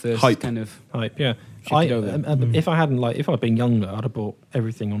first hype. kind of hype? Yeah, if I'd been younger, I'd have bought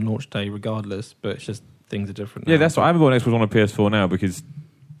everything on launch day regardless. But it's just things are different now. Yeah, that's why I haven't bought an Xbox on a PS4 now because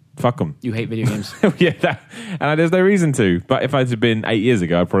fuck them. You hate video games. Yeah, and there's no reason to. But if it had been 8 years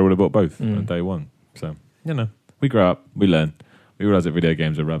ago, I probably would have bought both on day one. So we grow up, we learn, we realise that video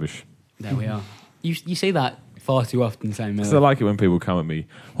games are rubbish. There we are. You say that far too often, Simon. So I like it when people come at me,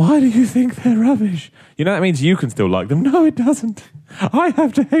 why do you think they're rubbish? That means you can still like them. No, it doesn't. I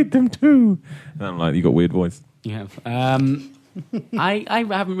have to hate them too. And I'm like, you got a weird voice. You have. I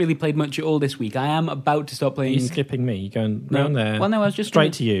haven't really played much at all this week. I am about to stop playing. Are you skipping me? You're going round there. Well, no, I was just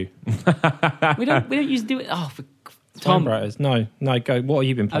straight to you. We don't usually do it. Oh, for Tom Bratters. No, go. What have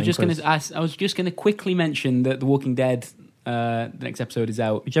you been playing? I was just going to quickly mention that The Walking Dead. The next episode is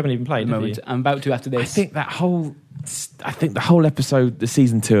out. Which you haven't even played. At the moment. I'm about to after this. I think the whole episode, the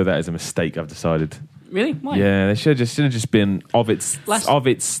season 2 of that, is a mistake. I've decided. Really? Why? Yeah, they should have just been of its last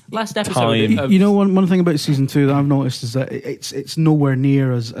episode. Time. One thing about season 2 that I've noticed is that it's nowhere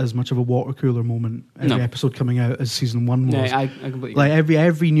near as much of a water cooler moment every episode coming out as season 1 was. Yeah, I completely like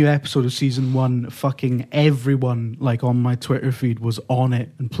every new episode of season 1, fucking everyone like on my Twitter feed was on it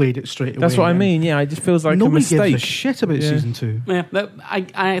and played it straight away. That's what I mean. Yeah, it just feels like a mistake. Nobody gives a shit about season 2. Yeah,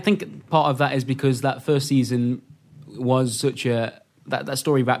 I think part of that is because that first season was such a. That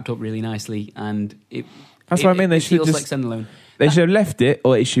story wrapped up really nicely, and that's what I mean. They should feels just like standalone. They should have left it,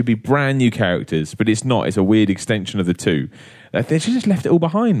 or it should be brand new characters. But it's not. It's a weird extension of the two. They should just left it all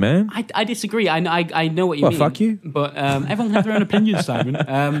behind, man. I disagree. I know what you mean. Well, fuck you. But everyone has their own opinions,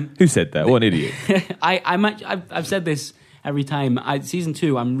 Simon. Who said that? What an idiot! I've said this every time. Season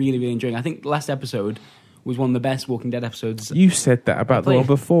 2, I'm really, really enjoying. I think the last episode was one of the best Walking Dead episodes. You said that about the one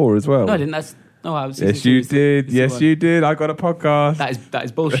before as well. No, I didn't. Yes, you did. Yes, you did. I got a podcast. That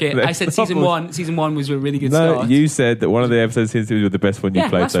is bullshit. I said season one. Season 1 was a really good start. No, you said that one of the episodes was the best one you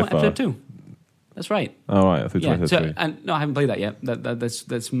played so far. Episode 2. That's right. All right. I thought episode 3. And no, I haven't played that yet.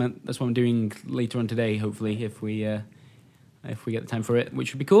 That's what I'm doing later on today. Hopefully, if we get the time for it,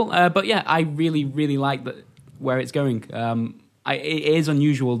 which would be cool. But yeah, I really, really like where it's going. It is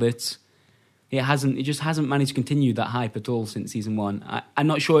unusual that it just hasn't managed to continue that hype at all since season 1. I'm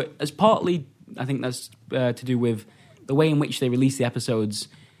not sure. As partly, I think that's to do with the way in which they release the episodes,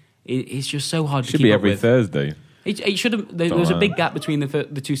 it's just so hard to Should keep be up every with. Thursday. It should have. There was a big gap between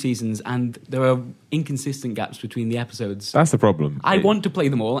the two seasons, and there are inconsistent gaps between the episodes. That's the problem. I want to play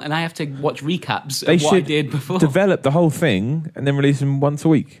them all, and I have to watch recaps They of what I should did before. develop the whole thing and then release them once a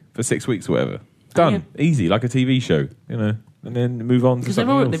week for 6 weeks or whatever. Done. Easy, like a TV show, and then move on to Because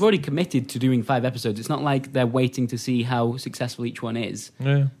something else. they've already committed to doing 5 episodes. It's not like they're waiting to see how successful each one is.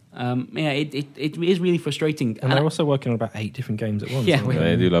 Yeah. It is really frustrating. And they're also working on about 8 different games at once. Yeah, aren't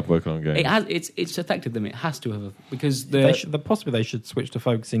They do love working on games. It's affected them. It has to have, because possibly they should switch to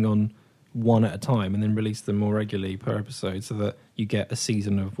focusing on one at a time and then release them more regularly per episode, so that you get a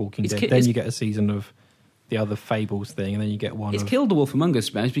season of Walking Dead, then you get a season of the other Fables thing, and then you get one. It's killed The Wolf Among Us,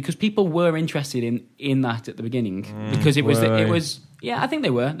 because people were interested in that at the beginning, because it was. Yeah, I think they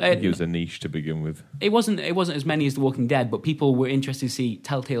were. I think it was a niche to begin with. It wasn't as many as The Walking Dead, but people were interested to see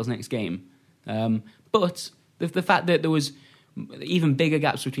Telltale's next game. But the fact that there was even bigger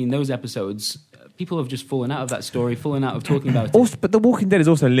gaps between those episodes, people have just fallen out of that story, fallen out of talking about it. Also, but The Walking Dead is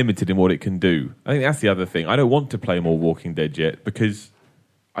also limited in what it can do. I think that's the other thing. I don't want to play more Walking Dead yet, because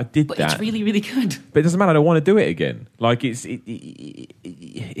I did But that. it's really, really good. But it doesn't matter. I don't want to do it again. Like it's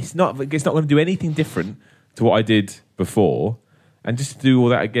not going to do anything different to what I did before, and just to do all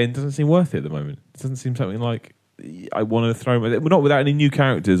that again doesn't seem worth it at the moment. It doesn't seem something like I want to throw. Not without any new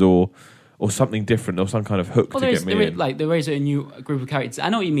characters or something different or some kind of hook to get me in. There is a new group of characters. I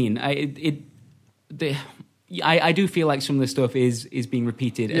know what you mean. I do feel like some of the stuff is being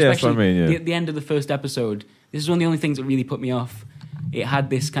repeated. Yeah, that's what I mean. Yeah. The end of the first episode. This is one of the only things that really put me off. It had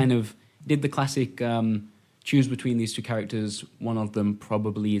this kind of did the classic choose between these two characters. One of them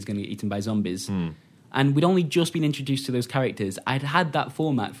probably is going to get eaten by zombies. And we'd only just been introduced to those characters. I'd had that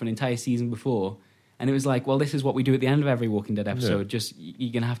format for an entire season before, and it was like, well, this is what we do at the end of every Walking Dead episode. Yeah. Just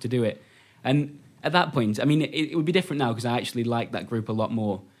you're going to have to do it. And at that point, I mean, it would be different now because I actually like that group a lot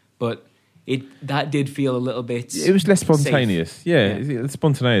more. But that did feel a little bit. It was less spontaneous. Safe. Yeah. The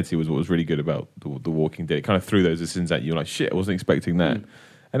spontaneity was what was really good about the Walking Dead. It kind of threw those sins at you, like shit. I wasn't expecting that.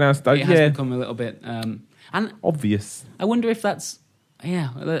 And now it's like, it has become a little bit and obvious. I wonder if that's they've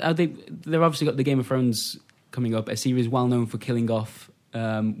obviously got the Game of Thrones coming up, a series well known for killing off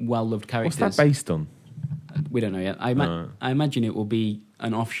well-loved characters. What's that based on? We don't know yet. I imagine it will be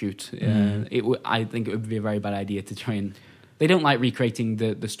an offshoot. I think it would be a very bad idea to try and. They don't like recreating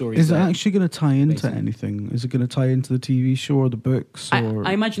the stories. Is it actually going to tie into anything? Is it going to tie into the TV show or the books? Or?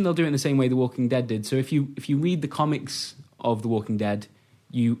 I imagine they'll do it in the same way The Walking Dead did. So if you read the comics of The Walking Dead,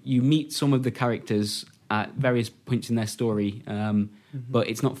 you meet some of the characters at various points in their story, but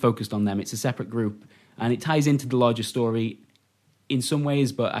it's not focused on them. It's a separate group, and it ties into the larger story in some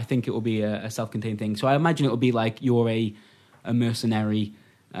ways, but I think it will be a self-contained thing. So I imagine it will be like you're a mercenary,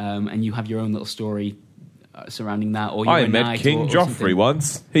 and you have your own little story surrounding that. Or I met King Joffrey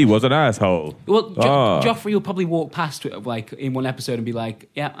once. He was an asshole. Well, Joffrey will probably walk past like in one episode and be like,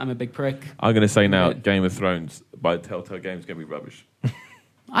 "Yeah, I'm a big prick." I'm going to say now, Game of Thrones by Telltale Games is going to be rubbish.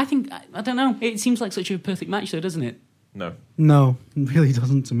 I don't know. It seems like such a perfect match, though, doesn't it? No, it really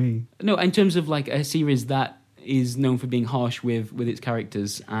doesn't to me. No, in terms of like a series that is known for being harsh with its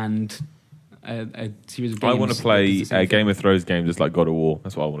characters and a series of games. I want to play a Game of Thrones game just like God of War.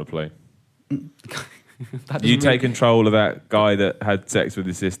 That's what I want to play. You take control of that guy that had sex with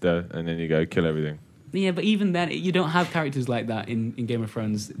his sister, and then you go kill everything. Yeah, but even then, you don't have characters like that in Game of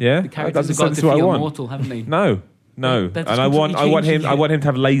Thrones. Yeah, the characters have got to feel mortal, haven't they? No, and I want him to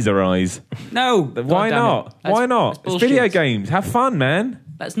have laser eyes. No, why not? Why not? It's video games. Have fun, man.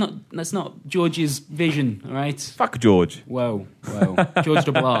 That's not George's vision. All right. Fuck George. Whoa, George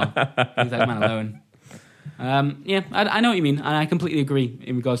R. Leave that man alone. I know what you mean, and I completely agree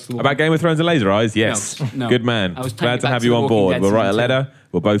in regards to about Game of Thrones and laser eyes. Yes, no. Good man. Glad to have you on board. We'll write a letter.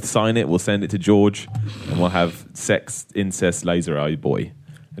 We'll both sign it. We'll send it to George, and we'll have sex, incest, laser eye boy,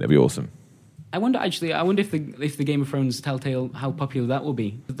 and it'll be awesome. I wonder if the Game of Thrones Telltale, how popular that will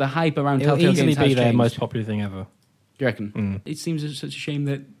be. The hype around It'll Telltale easily games be their changed. most popular thing ever. Do you reckon? It seems such a shame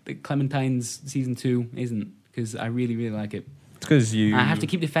that Clementine's season 2 isn't, because I really, really like it. It's because I have to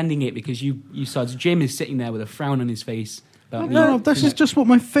keep defending it because you saw Jim is sitting there with a frown on his face. No, this is just what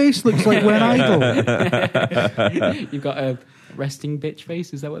my face looks like when idle. You've got a resting bitch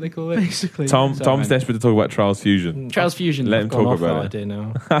face. Is that what they call it? Basically. Tom's desperate to talk about Trials Fusion. Trials Fusion. Let him talk about it. Idea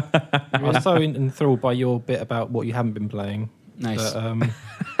now. I was so enthralled by your bit about what you haven't been playing. Nice. That,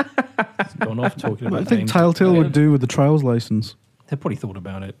 it's gone off talking about. I think Telltale would do with the Trials license. They've probably thought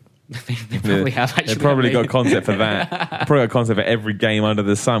about it. They probably have actually. They probably got concept for that. Probably got concept for every game under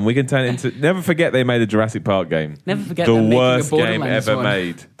the sun. We can turn it into. Never forget they made a Jurassic Park game. Never forget the them making a worst game Borderlands ever one.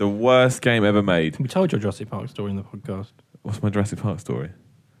 made. The worst game ever made. We told your Jurassic Park story in the podcast. What's my Jurassic Park story?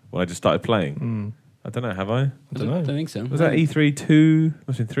 When I just started playing. I don't know. Have I? I don't know. I don't think so. Was that E3 2?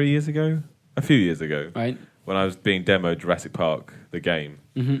 Must have been 3 years ago. A few years ago. Right. When I was being demoed Jurassic Park, the game,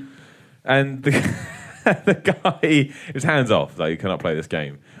 Mm-hmm. and the guy, it was hands off. Like, you cannot play this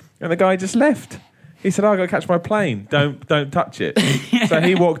game. And the guy just left. He said, "I got to catch my plane. Don't touch it." So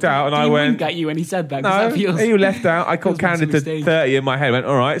he walked out, and I went. At you when he said that. 'Cause No, that feels, he left out. I feels counted once a to mistake. 30 in my head. Went,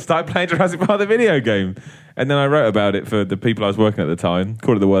 all right, start playing Jurassic Park the video game. And then I wrote about it for the people I was working at the time.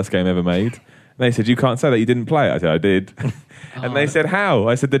 Called it the worst game ever made. And they said, "You can't say that. You didn't play it." I said, "I did." And they said, "How?"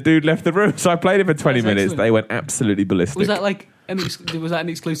 I said, "The dude left the room." So I played it for 20 That's minutes. excellent. They went absolutely ballistic. Was that like was that an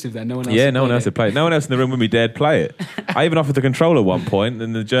exclusive then? No one else. Yeah, had no one played else it? had played. No one else in the room with me dared play it. I even offered the controller at one point,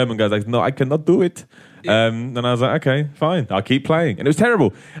 and the German guy's like, "No, I cannot do it." And I was like, "Okay, fine, I'll keep playing." And it was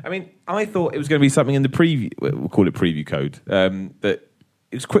terrible. I mean, I thought it was going to be something in the preview. We'll call it preview code. That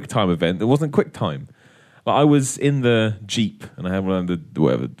it was a QuickTime event. It wasn't QuickTime. Like, I was in the Jeep, and I had one of the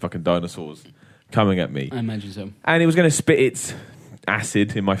whatever fucking dinosaurs coming at me, I imagine so. and it was going to spit its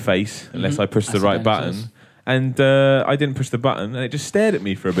acid in my face unless I pushed the Acid right dinosaurs. button. And I didn't push the button, and it just stared at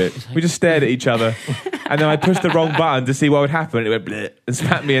me for a bit. We just stared at each other, and then I pushed the wrong button to see what would happen. And it went bleh, and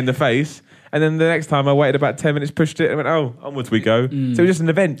spat me in the face. And then the next time I waited about 10 minutes, pushed it, and went, "Oh, onwards we go." So it was just an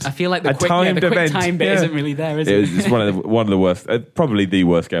event. I feel like the a quick timed event. time bit Yeah. isn't really there, is it? It's one of the worst, probably the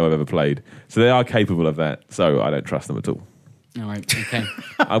worst game I've ever played. So they are capable of that. So I don't trust them at all. All right. Okay.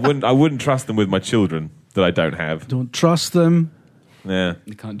 I wouldn't trust them with my children that I don't have. Don't trust them. Yeah,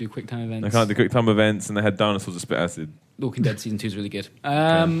 They can't do quick time events. I can't do quick time events, and they had dinosaurs that spit acid. Walking Dead season 2 is really good.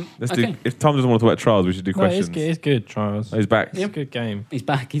 Let's okay. do. If Tom doesn't want to talk about Trials, we should do No, questions. it's good, Trials. Oh, he's back. It's a good game. He's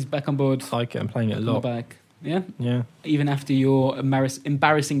back. He's back on board. I like it. I'm playing it a On lot. the back. Yeah. Yeah. Even after your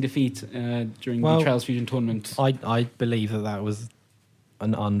embarrassing defeat during the Trials Fusion tournament. I believe that was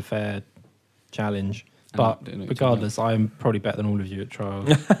an unfair challenge. I But don't know what regardless, I am probably better than all of you at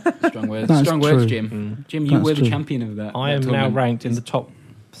Trials. Strong words. That's Strong words, true. Jim. Jim, you That's were the true. champion of that. I am that now tournament. ranked in the top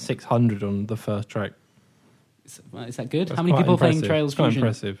 600 on the first track. Is that good? That's How many quite people playing impressive. Trials It's quite Fusion?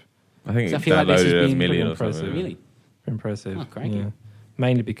 impressive. I think So I it's feel like this has downloaded a been million or pretty something. Really? Impressive. Oh, crikey. Yeah.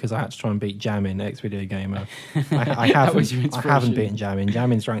 Mainly because I had to try and beat Jamin, ex-video gamer. I That was your haven't inspiration. beaten Jamin.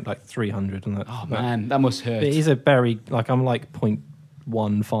 Jamin's ranked like 300. And Oh, man. That must hurt. It is a very, like, I'm like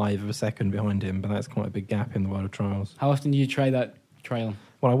 0.15 of a second behind him, but that's quite a big gap in the world of Trials. How often do you try that trial?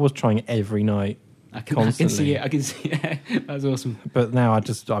 Well, I was trying it every night, I can Constantly. see it. I can see it. That's awesome. but now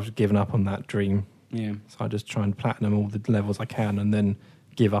I've given up on that dream. Yeah. So I just try and platinum all the levels I can and then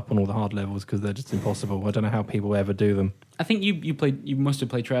give up on all the hard levels because they're just impossible. I don't know how people ever do them. I think you must have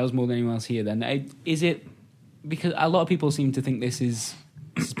played Trials more than anyone else here then. Is it because a lot of people seem to think this is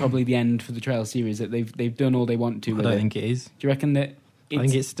probably the end for the Trials series, that they've done all they want to I with don't it? think it is. Do you reckon that I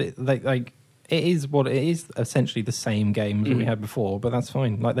think it's like it is what it is, essentially the same games that we had before, but that's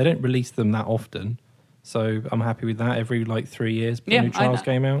fine. Like, they don't release them that often. So I'm happy with that. Every like 3 years, put a new Trials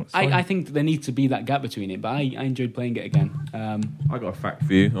game out. It's fine. I think there needs to be that gap between it, but I enjoyed playing it again. I got a fact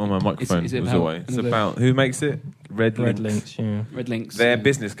for you on my microphone. Is it was about away. It's another- about who makes it. Red Red Links. Links, yeah. Red Links. Their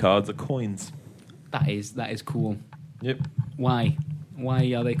business cards are coins. That is cool. Yep. Why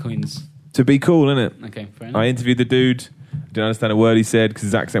are they coins? To be cool, innit? Okay, fair enough. I interviewed the dude. Didn't understand a word he said because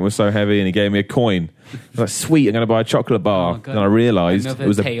his accent was so heavy, and he gave me a coin. I was like, "Sweet, I'm going to buy a chocolate bar." Oh, God. And I realised Another it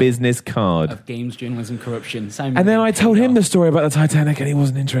was a tale business card. Of games, journalism, corruption. Simon And then I told him the the story about the Titanic, and he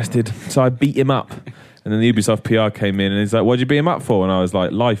wasn't interested. So I beat him up. And then the Ubisoft PR came in, and he's like, "What'd you beat him up for?" And I was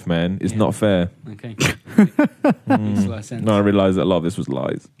like, "Life, man, is Yeah. not fair." Okay. Makes a lot of sense. No, I realised that a lot of this was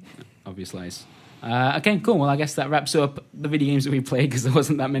lies. Obvious lies. Okay, cool. Well, I guess that wraps up the video games that we played because there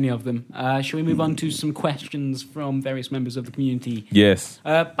wasn't that many of them. Shall we move on to some questions from various members of the community? Yes.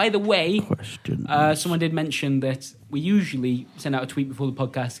 By the way, Question. someone did mention that we usually send out a tweet before the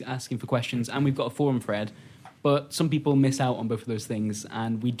podcast asking for questions, and we've got a forum thread. But some people miss out on both of those things,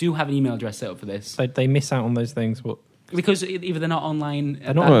 and we do have an email address set up for this. So they miss out on those things. What? Because either they're not online...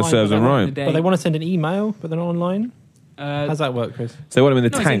 They're not Well, it online, serves but them they right. want- But they want to send an email, but they're not online. How's that work, Chris? So they want him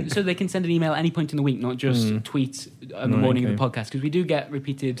in the No, tank. so they can send an email at any point in the week, not just tweet on the Right, morning of okay. the podcast, because we do get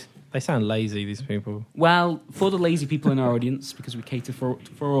repeated... They sound lazy, these people. Well, for the lazy people in our audience, because we cater for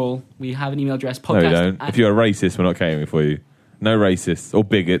all, we have an email address, podcast... No, you don't. If you're a racist, we're not catering for you. No racists or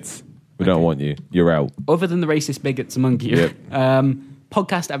bigots. We don't want you. You're out. Other than the racist bigots among you, Yep.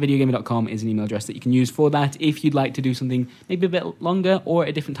 podcast@videogamer.com is an email address that you can use for that if you'd like to do something maybe a bit longer or at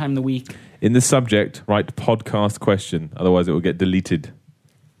a different time in the week. In the subject, write podcast question. Otherwise, it will get deleted.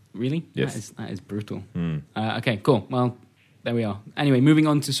 Really? Yes. That is brutal. Okay, cool. Well, there we are. Anyway, moving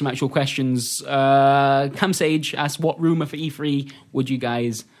on to some actual questions. Cam Sage asks, what rumour for E3 would you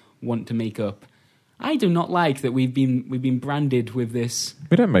guys want to make up? I do not like that we've been branded with this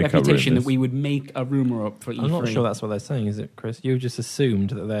We don't make reputation up that we would make a rumour up for E3. I'm not sure that's what they're saying, is it, Chris? You just assumed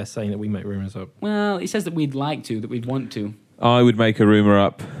that they're saying that we make rumours up. Well, it says that we'd like to, that we'd want to. I would make a rumour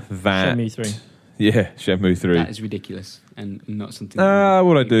up that... Shenmue 3. Yeah, Shenmue 3. That is ridiculous and not something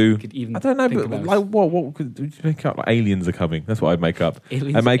What I do? could even I don't know, think but about. like what could you make up? Like aliens are coming. That's what I'd make up.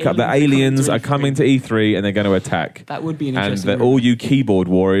 Aliens- I'd make up that aliens are coming to E3 and they're going to attack. That would be an And interesting that all you keyboard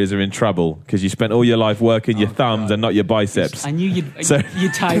warriors are in trouble because you spent all your life working your thumbs and not your biceps. I knew you'd So-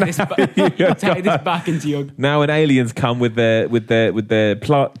 tie this back into your... Now, when aliens come with their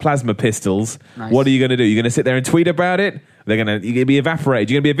plasma pistols, Nice. what are you going to do? You're going to sit there and tweet about it? You're going to be evaporated.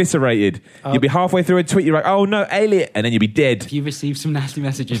 You're going to be eviscerated. You'll be halfway through a tweet. You're like, oh no, alien, and then you'll be dead. Have you received some nasty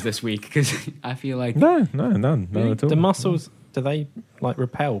messages this week? Because I feel like... No, none at all. The muscles, do they like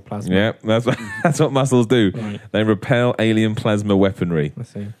repel plasma? Yeah, that's what muscles do. Right. They repel alien plasma weaponry. I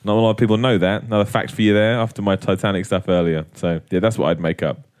see. Not a lot of people know that. Another fact for you there after my Titanic stuff earlier. So, yeah, that's what I'd make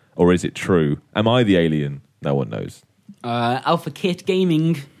up. Or is it true? Am I the alien? No one knows. Alpha Kit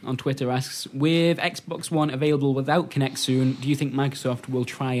Gaming on Twitter asks, with Xbox One available without Kinect soon, do you think Microsoft will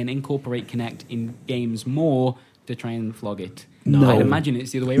try and incorporate Kinect in games more to try and flog it? No. I'd imagine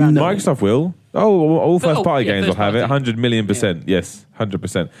it's the other way around. Microsoft will. All first-party yeah, games will have it. first-party. 100 million %. Yes,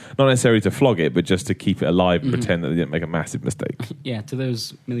 100%. Not necessarily to flog it, but just to keep it alive and pretend that they didn't make a massive mistake. Yeah, to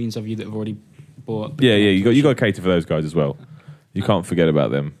those millions of you that have already bought... Yeah, you got to cater for those guys as well. You can't forget about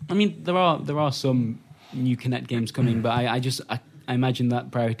them. I mean, there are some new Kinect games coming, but I imagine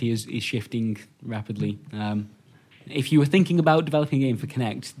that priority is shifting rapidly. If you were thinking about developing a game for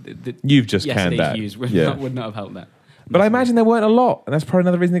Kinect, You've just canned yesterday's that. use Yeah. would not have helped that. But I imagine there weren't a lot, and that's probably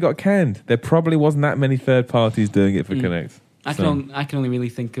another reason they got canned. There probably wasn't that many third parties doing it for Kinect. I can only really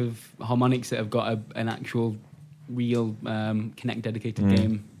think of Harmonix that have got an actual, real Kinect dedicated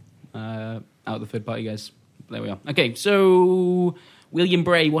game out of the third party guys. There we are. Okay, so William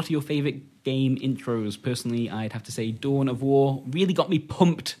Bray, what are your favourite game intros? Personally, I'd have to say Dawn of War really got me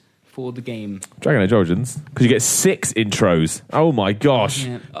pumped for the game. Dragon Age Origins, because you get 6 intros. Oh my gosh!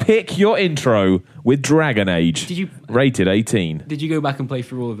 Yeah. Pick your intro with Dragon Age. Did you rated 18? Did you go back and play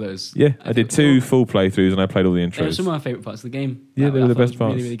through all of those? Yeah, I did 2 full playthroughs and I played all the They were intros. some of my favourite parts of the game. Yeah, they were the I thought best it was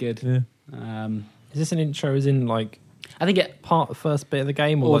parts. Really, really good. Yeah. Is this an intro as in like I think it part of the first bit of the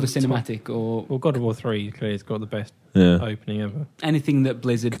game? or like the cinematic or Well, God of War 3 clearly has got the best Yeah. opening ever. anything that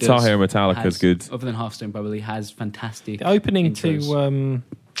Blizzard Guitar does. Hero Metallica has, is good. Other than Hearthstone, probably has fantastic. The opening intros. to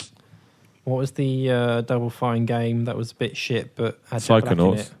what was the Double Fine game that was a bit shit but had Jack Black in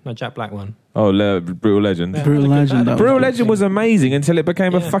Psychonauts. it? No, Jack Black one. Oh, Brutal Legend. Yeah. Brutal Legend. that Brutal was Legend was amazing until it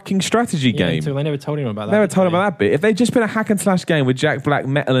became a Yeah. fucking strategy game. Until they never told him about that. Never did told him they? about that bit. If they'd just been a hack and slash game with Jack Black,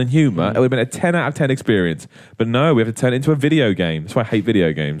 metal, and humour, it would have been a 10 out of 10 experience. But no, we have to turn it into a video game. That's why I hate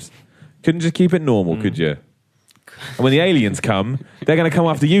video games. Couldn't just keep it normal, could you? And when the aliens come, they're going to come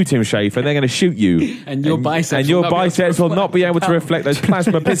after you, Tim Schafer, and they're going to shoot you. And your biceps and will your not be able to biceps will not be able to reflect those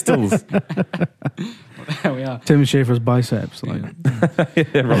plasma pistols. There we are. Tim Schafer's biceps. Like.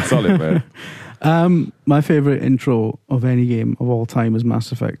 Yeah, rock solid, man. My favourite intro of any game of all time is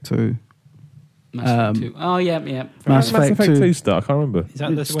Mass Effect 2. Mass Effect 2. Oh, yeah. Mass Mass Effect Effect 2 2 start, I can't remember. Is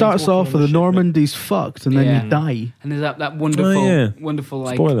that It the starts when he's off walking with on a the Normandy's fucked and then Yeah. you die. And there's that wonderful, Oh, yeah. wonderful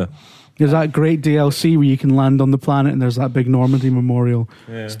like Spoiler. There's that great DLC where you can land on the planet and there's that big Normandy memorial.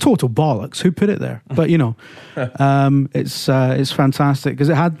 Yeah. It's total bollocks. Who put it there? But you know, it's fantastic because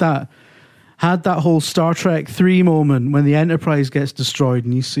it had that whole Star Trek 3 moment when the Enterprise gets destroyed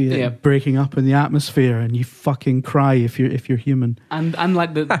and you see it breaking up in the atmosphere and you fucking cry if you're human. and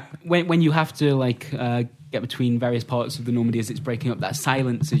like the when you have to like get between various parts of the Normandy as it's breaking up, that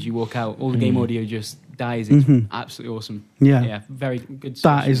silence as you walk out, all the game audio just dies. It's absolutely awesome. Yeah. Very good.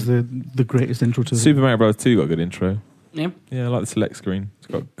 That is the greatest intro to Super Mario Bros. 2 got a good intro. Yeah, Yeah, I like the select screen. It's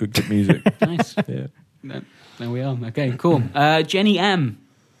got good music. nice. Yeah. There we are. Okay, cool. Jenny M.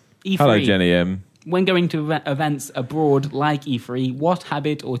 E3. Hello, Jenny M. When going to events abroad like E3, what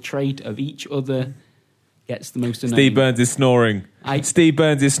habit or trait of each other gets the most annoying? Steve Burns is snoring. Steve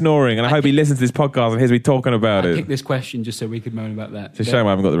Burns is snoring, and I hope he listens to this podcast and hears me talking about I it. picked this question just so we could moan about that. It's a shame I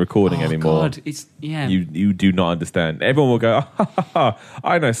haven't got the recording anymore. God, it's You do not understand. Everyone will go,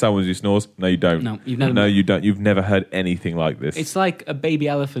 I know someone who snores. No, you don't. No, you've never. No, you don't. You've never heard anything like this. It's like a baby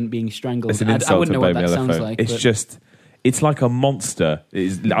elephant being strangled. It's an I insult wouldn't to know a what baby that elephant. sounds like. It's but just, it's like a monster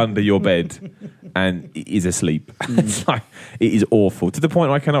is under your bed and is asleep. It's like, it is awful. To the point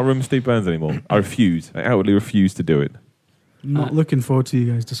where I cannot remember Steve Burns anymore. I refuse. I outwardly refuse to do it. I'm not looking forward to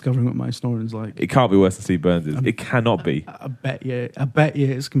you guys discovering what my snoring's like. It can't be worse than Steve Burns' is. It cannot be. I bet you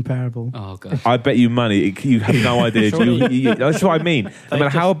it's comparable. Oh god. I bet you money. You have no idea. That's what I mean. No matter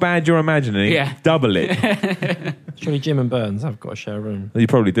how bad you're imagining, double it. Surely Jim and Burns have got to share a room. You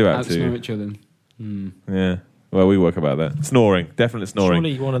probably do have to. Outsnore each other. Yeah. Well, we work about that. Snoring. Definite snoring.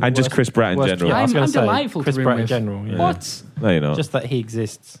 And just Chris Pratt in general. Yeah, I was I'm gonna say, delightful Chris to room Pratt in with. general. Yeah. What? No, you're not. Just that he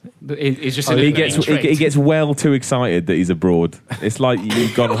exists. It's just He gets well too excited that he's abroad. It's like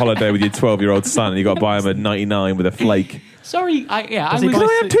you've gone on holiday with your 12-year-old son and you've got to buy him a 99 with a flake. Sorry, Does he Can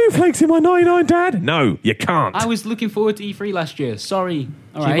I have 2 flakes in my 99, Dad? No, you can't. I was looking forward to E3 last year. Sorry.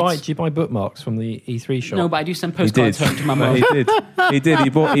 All Do right. you buy bookmarks from the E3 shop? No, but I do send postcards home to my mum. He did. He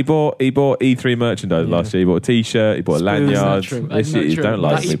bought E3 merchandise last year. He bought a T-shirt. He bought a lanyard. That's not You true. don't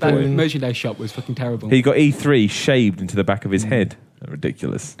like me, that boy. merchandise shop was fucking terrible. He got E3 shaved into the back of his head.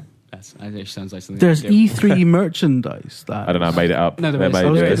 Ridiculous. That just sounds like something. There's I do. E3 merchandise. That I don't know. I made it up. No, there They is. made I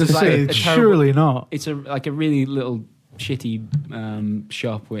was it. going to It's like say, a terrible- surely not. It's a really little shitty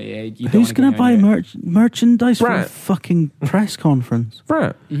shop where you don't Who's going to buy merchandise for a Brad. fucking press conference?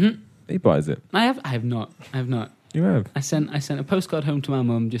 Right. He buys it. I have not. You have. I sent a postcard home to my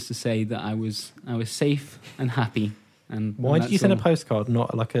mum just to say that I was safe and happy. And Why did you send a postcard,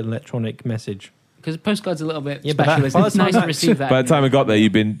 not like an electronic message? Because a postcard's a little bit Yeah, but special. that- It's nice to receive that. By the time we got there,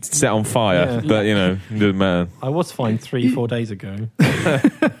 you'd been set on fire. Yeah. But, it doesn't matter. I was fined 3-4 days ago.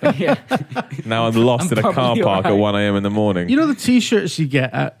 Yeah. Now I'm lost I'm in a car probably park alright. at 1 a.m. in the morning. You know the T-shirts you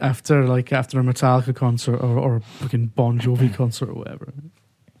get after a Metallica concert or a fucking Bon Jovi concert or whatever.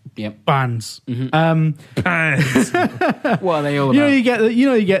 Yep. Bands. Pants. What are they all You about?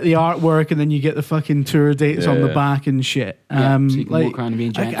 you get the artwork and then you get the fucking tour dates on the Yeah. back and shit. Yeah, so you can walk around and be a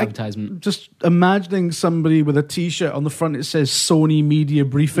giant advertisement. Just imagining somebody with a T-shirt on the front. It says Sony Media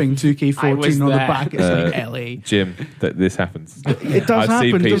Briefing I was 2K14 on the there. back. It's like LA. Jim, this happens. It does I've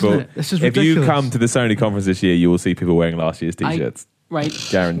seen happen, people. doesn't it? This is If ridiculous. you come to the Sony conference this year, you will see people wearing last year's T-shirts. Right.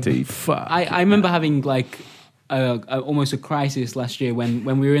 Guaranteed. Fuck. I remember having like almost a crisis last year when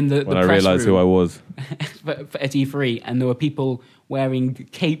we were in the When I press realised room who I was. at E3, and there were people wearing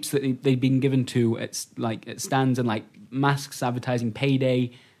capes that they'd been given to at stands and like masks advertising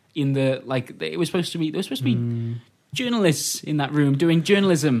Payday. In the there was supposed to be journalists in that room doing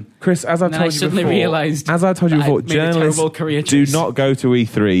journalism. Chris, as I And then I told you suddenly before, realised as I told you that before, I'd made a terrible career journalists do choice. not go to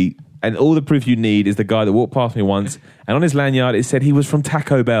E3. And all the proof you need is the guy that walked past me once, and on his lanyard it said he was from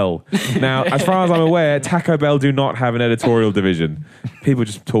Taco Bell. Now, as far as I'm aware, Taco Bell do not have an editorial division. People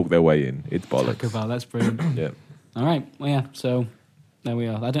just talk their way in. It's bollocks. Taco Bell, that's brilliant. Yeah. All right, well, yeah, so there we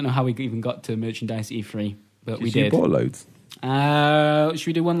are. I don't know how we even got to merchandise E3, but we You did. bought loads. Should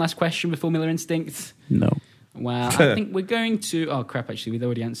we do one last question before Miller Instinct? No. Well, I think we're going to... Oh, crap, actually, we've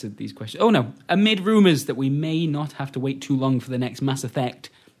already answered these questions. Oh, no. Amid rumours that we may not have to wait too long for the next Mass Effect,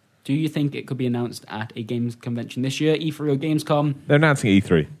 do you think it could be announced at a games convention this year, E3 or Gamescom? They're announcing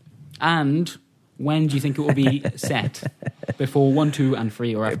E3. And when do you think it will be set? Before 1, 2, and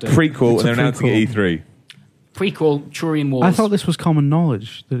 3, or after? Prequel, It's and a they're announcing prequel. E3. Prequel, Turian Wars. I thought this was common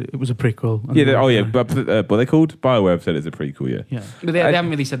knowledge that it was a prequel. Yeah, but what are they called? BioWare have said it's a prequel, yeah. Yeah. But they haven't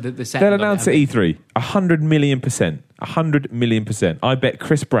really said the set. They'll announce at E3. 100 million%. 100 million%. I bet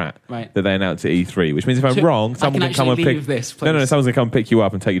Chris Pratt Right. that they announce at E3, which means if I'm So wrong, I someone can can come and actually pick. leave this, No, please. someone's going to come pick you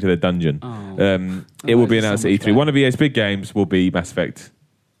up and take you to their dungeon. Oh. It will be that's announced so at much E3. better. One of EA's big games will be Mass Effect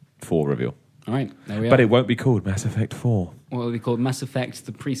 4 reveal. All right, there we But are. it won't be called Mass Effect 4. What will it be called? Mass Effect,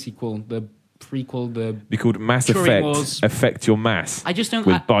 the pre-sequel, the prequel, the... It'll be called Mass Turing Effect Wars. Affect Your Mass I just don't...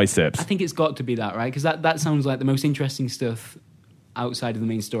 with biceps. I think it's got to be that, right? Because that sounds like the most interesting stuff outside of the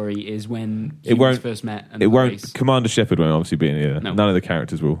main story is when It humans won't- first met. And It the won't. race. Commander Shepard won't obviously be in here. No. None of the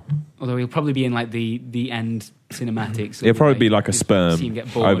characters will. Although he'll probably be in like the end cinematics. It'll probably be like a you sperm see him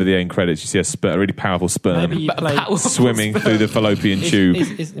get born. over the end credits. You see a really powerful sperm Maybe you play, Powerful swimming sperm. through the fallopian tube.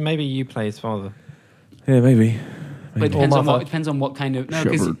 maybe you play his father. Yeah, maybe. But it depends Or on mother. what. It depends on what kind of. No,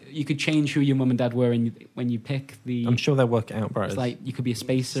 because Shepard. you could change who your mum and dad were, when you pick the. I'm sure they'll work it out, bro. It's like you could be a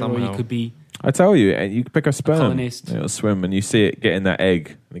spacer, or Somehow. you could be. I tell you, and you pick a sperm, colonist. and it'll swim, and you see it get in that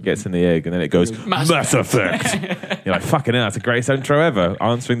egg, and it gets in the egg, and then it goes, Mass Mass Effect. You're like, fucking hell, that's the greatest intro ever,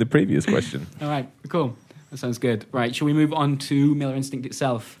 answering the previous question. All right, cool. That sounds good. Right, shall we move on to Miller Instinct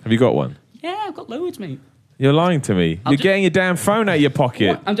itself? Have you got one? Yeah, I've got loads, mate. You're lying to me. You're getting your damn phone out of your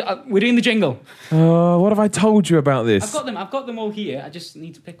pocket. We're doing the jingle. What have I told you about this? I've got them all here. I just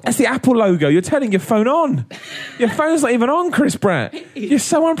need to pick one. That's the Apple logo. You're turning your phone on. Your phone's not even on, Chris Pratt. You're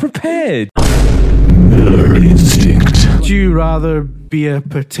so unprepared. Miller Instinct. Would you rather be a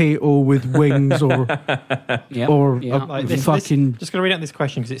potato with wings or Yep, or yeah. a fucking... Just going to read out this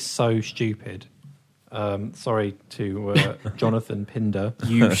question because it's so stupid. Sorry to Jonathan Pinder.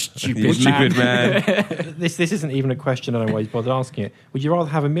 You stupid man. This isn't even a question. I don't know why he's bothered asking it. Would you rather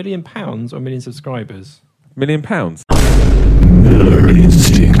have £1 million or 1 million subscribers? £1 million.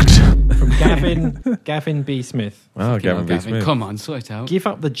 From Gavin B. Smith. Oh, Gavin B. Smith. Come on, sort it out. Give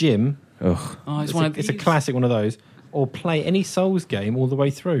up the gym. Ugh. Oh, It's a classic one of those. Or play any Souls game all the way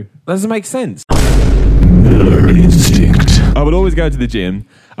through. That doesn't make sense. I would always go to the gym.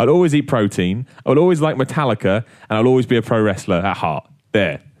 I'd always eat protein. I would always like Metallica, and I'd always be a pro wrestler at heart.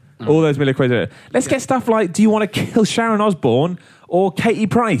 There. All those million questions. Let's get stuff like, do you want to kill Sharon Osbourne or Katie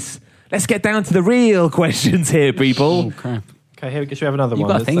Price? Let's get down to the real questions here, people. Oh, crap. Okay, here we go. Should we have another You've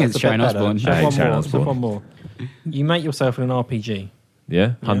one? got a thing against That's a bit Sharon better. Osbourne. Should we have I hate one Sharon more? Should we have Osbourne. one more. You make yourself in an RPG.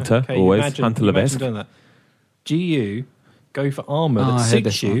 Yeah, Hunter, Okay, always. imagine- Hunter imagine Levesque. doing that. Do you go for armour Oh, that I heard suits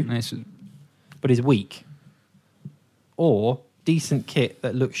this you one. It's- but is weak? Or decent kit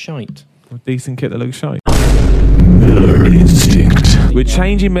that looks shite? Decent kit that looks shy. We're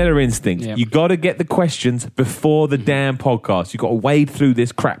changing Miller Instinct. Yep. You got to get the questions before the damn podcast. You got to wade through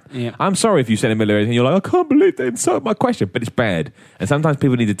this crap. Yep. I'm sorry if you send a Miller Instinct and you're like, I can't believe they insulted my question, but it's bad. And sometimes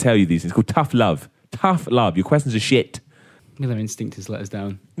people need to tell you these things. It's called tough love. Tough love. Your questions are shit. Miller Instinct has let us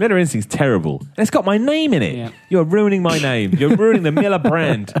down. Miller Instinct's terrible. And it's got my name in it. Yeah. You're ruining my name. You're ruining the Miller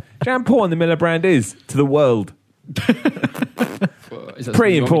brand. Do you know how important the Miller brand is to the world? Is that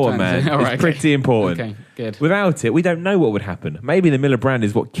Pretty something you important, want me to man. answer? All right, It's pretty important. Okay, good. Without it, we don't know what would happen. Maybe the Miller brand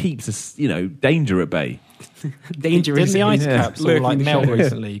is what keeps us, danger at bay. Dangerous. Didn't the ice Yeah. caps all like Lurking the melt shadows.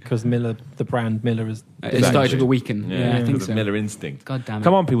 recently because the brand Miller is... It started to weaken. Yeah, I think the so. Miller Instinct. God damn it.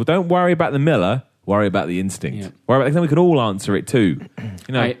 Come on, people. Don't worry about the Miller. Worry about the instinct. Yeah. Worry about. Then we could all answer it too.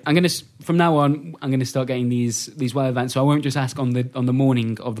 Right, I'm gonna from now on. I'm gonna start getting these well events. So I won't just ask on the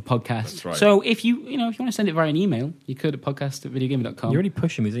morning of the podcast. That's right. So if you want to send it via an email, you could at podcast@videogamer.com. You're really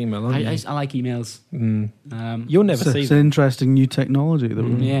pushing his email, aren't you? I like emails. You'll never see It's an them. interesting new technology that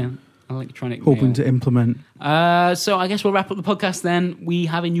we're Yeah, electronic. hoping mail. to implement. So I guess we'll wrap up the podcast then. We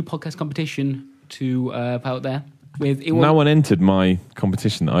have a new podcast competition to put out there. No one entered my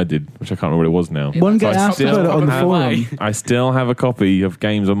competition that I did, which I can't remember what it was now. One guy So I asked still about it on the have- forum. I still have a copy of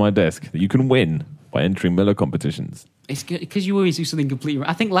games on my desk that you can win by entering Miller competitions. It's because you always do something completely.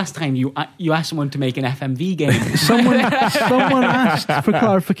 I think last time you asked someone to make an FMV game. Someone asked for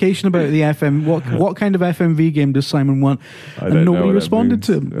clarification about the FM. What kind of FMV game does Simon want? I And don't know nobody what that responded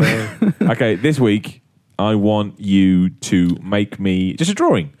to means. him. Okay, this week I want you to make me just a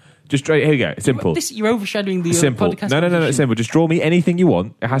drawing. Just here you go. It's simple. You're overshadowing the Simple. podcast. No. It's competition. simple. Just draw me anything you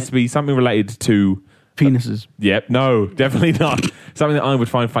want. It has to be something related to. Penises. Yep. No, definitely not. Something that I would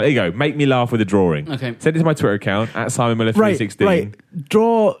find funny. There you go. Make me laugh with a drawing. Okay. Send it to my Twitter account at SimonMiller316. Right.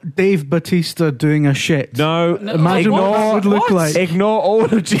 Draw Dave Bautista doing a shit. No. Imagine what that would look like. Ignore all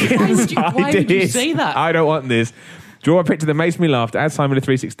of Jim's why would you ideas. say that? I don't want this. Draw a picture that makes me laugh. Add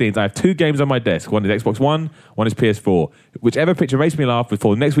SimonMiller316. I have 2 games on my desk. One is Xbox One. One is PS4. Whichever picture makes me laugh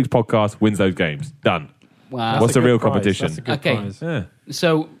before next week's podcast wins those games. Done. Wow. What's the real prize. competition? That's a good Okay. prize. Yeah.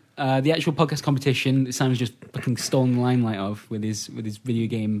 So the actual podcast competition that Simon's just fucking stolen the limelight of with his video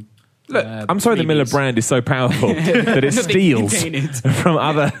game. Look, I'm sorry the Miller previews. brand is so powerful that it Nothing steals contain it. from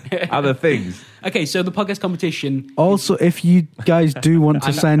other things. Okay, so the podcast competition. Also, if you guys do want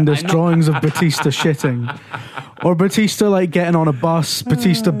to send us I know. drawings of Batista shitting, or Batista like getting on a bus,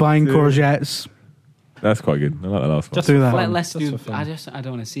 Batista buying courgettes, That's quite good. I like the last one. Just do for that. fun. Let's Just do. for fun. I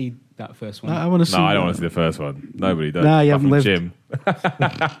don't want to see that first one. I want to see. No, I don't want to see the first one. Nobody does. Nah, you Apart haven't from lived.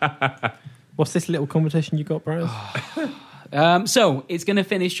 Jim. What's this little competition you got, Bryce? So it's going to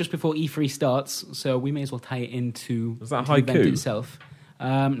finish just before E3 starts. So we may as well tie it into Was that into the event haiku? itself.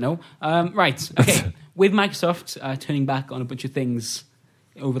 No. Right. Okay. With Microsoft turning back on a bunch of things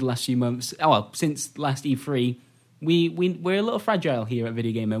over the last few months, since last E3, we're a little fragile here at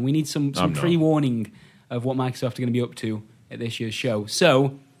Video Gamer. We need some I'm not. pre-warning of what Microsoft are going to be up to at this year's show.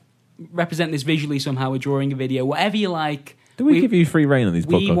 So represent this visually somehow. We're drawing a video, whatever you like. Do we give you free reign on these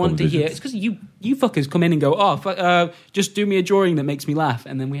podcast We want to hear. competitions? It's because you fuckers come in and go, just do me a drawing that makes me laugh,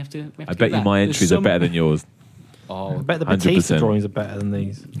 and then we have to. I bet you my entries are better than yours. Oh, I bet the Batista 100%. drawings are better than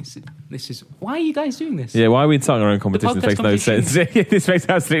these. this is why are you guys doing this? Yeah, why are we starting our own competition? This podcast makes no sense. This makes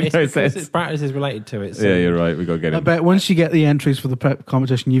absolutely It's no because sense. Bratters is related to it. So Yeah, you're right. We got to get I it. bet once you get the entries for the prep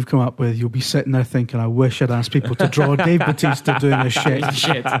competition you've come up with, you'll be sitting there thinking, I wish I'd asked people to draw Dave Bautista doing a shit.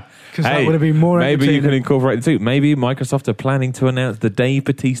 Shit. Because that would have been more maybe you can entertaining. incorporate it too. Maybe Microsoft are planning to announce the Dave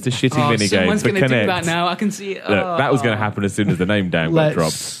Batista shitting minigame someone's for going to do Kinect. that now. I can see it. Look, that was going to happen as soon as the name damn got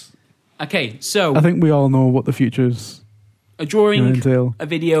dropped. Let's. Okay, so I think we all know what the future's a going drawing, to entail. a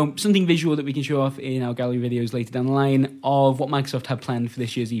video, something visual that we can show off in our gallery videos later down the line of what Microsoft have planned for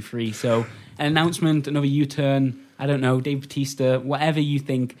this year's E3. So an announcement, another U-turn. I don't know, Dave Bautista, whatever you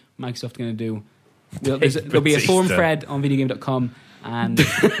think Microsoft's going to do. There'll be a forum thread on videogame.com. And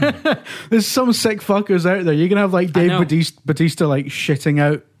there's some sick fuckers out there. You're gonna have like Dave Bautista like shitting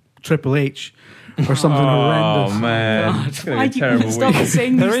out Triple H or something horrendous. Oh man, why do you stop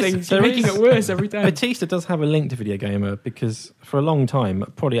saying these things? You're making it worse every time. Batista does have a link to Video Gamer because for a long time,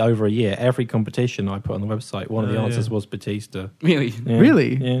 probably over a year, every competition I put on the website, one of the answers was Batista. Really? Yeah.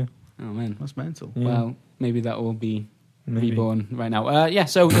 Really? Yeah. Oh man, that's mental. Yeah. Well, maybe that will be reborn right now.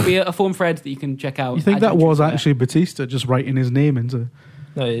 So there'll be a forum thread that you can check out. You think that was actually Batista just writing his name into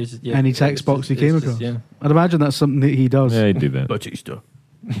any text box he came across? Yeah. I'd imagine that's something that he does. Yeah, he'd do that. Batista.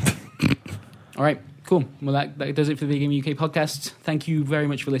 All right, cool. Well, that does it for the Video Game UK podcast. Thank you very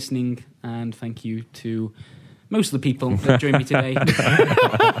much for listening, and thank you to most of the people that joined me today.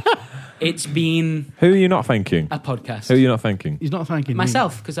 It's been... Who are you not thanking? A podcast. Who are you not thanking? He's not thanking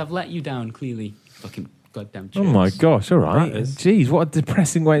myself, because I've let you down, clearly. Fucking goddamn cheers. Oh my gosh, all right. Jeez, what a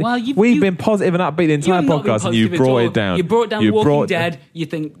depressing way. Well, we've been positive and upbeat the entire podcast, and you brought it down. You brought down Walking Dead. You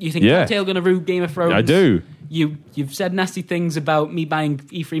think Telltale going to ruin Game of Thrones. I do. You've said nasty things about me buying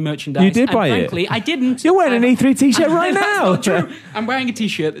E3 merchandise. You did buy frankly, I didn't. You're wearing an E3 t-shirt right now. That's not true. I'm wearing a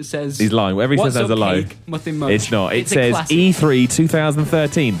t-shirt that says... He's lying. Whatever he says has a lie. Nothing much. It's not. It says classic. E3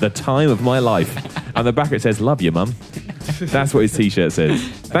 2013, the time of my life. And the back it says, love you, mum. That's what his t-shirt says.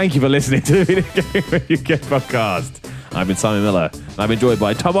 Thank you for listening to the Video Game UK podcast. I've been Simon Miller. I've been joined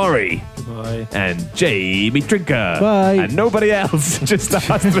by Tom Ori. Bye. And Jamie Trinker. Bye. And nobody else. Just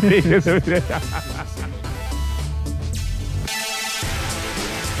us three.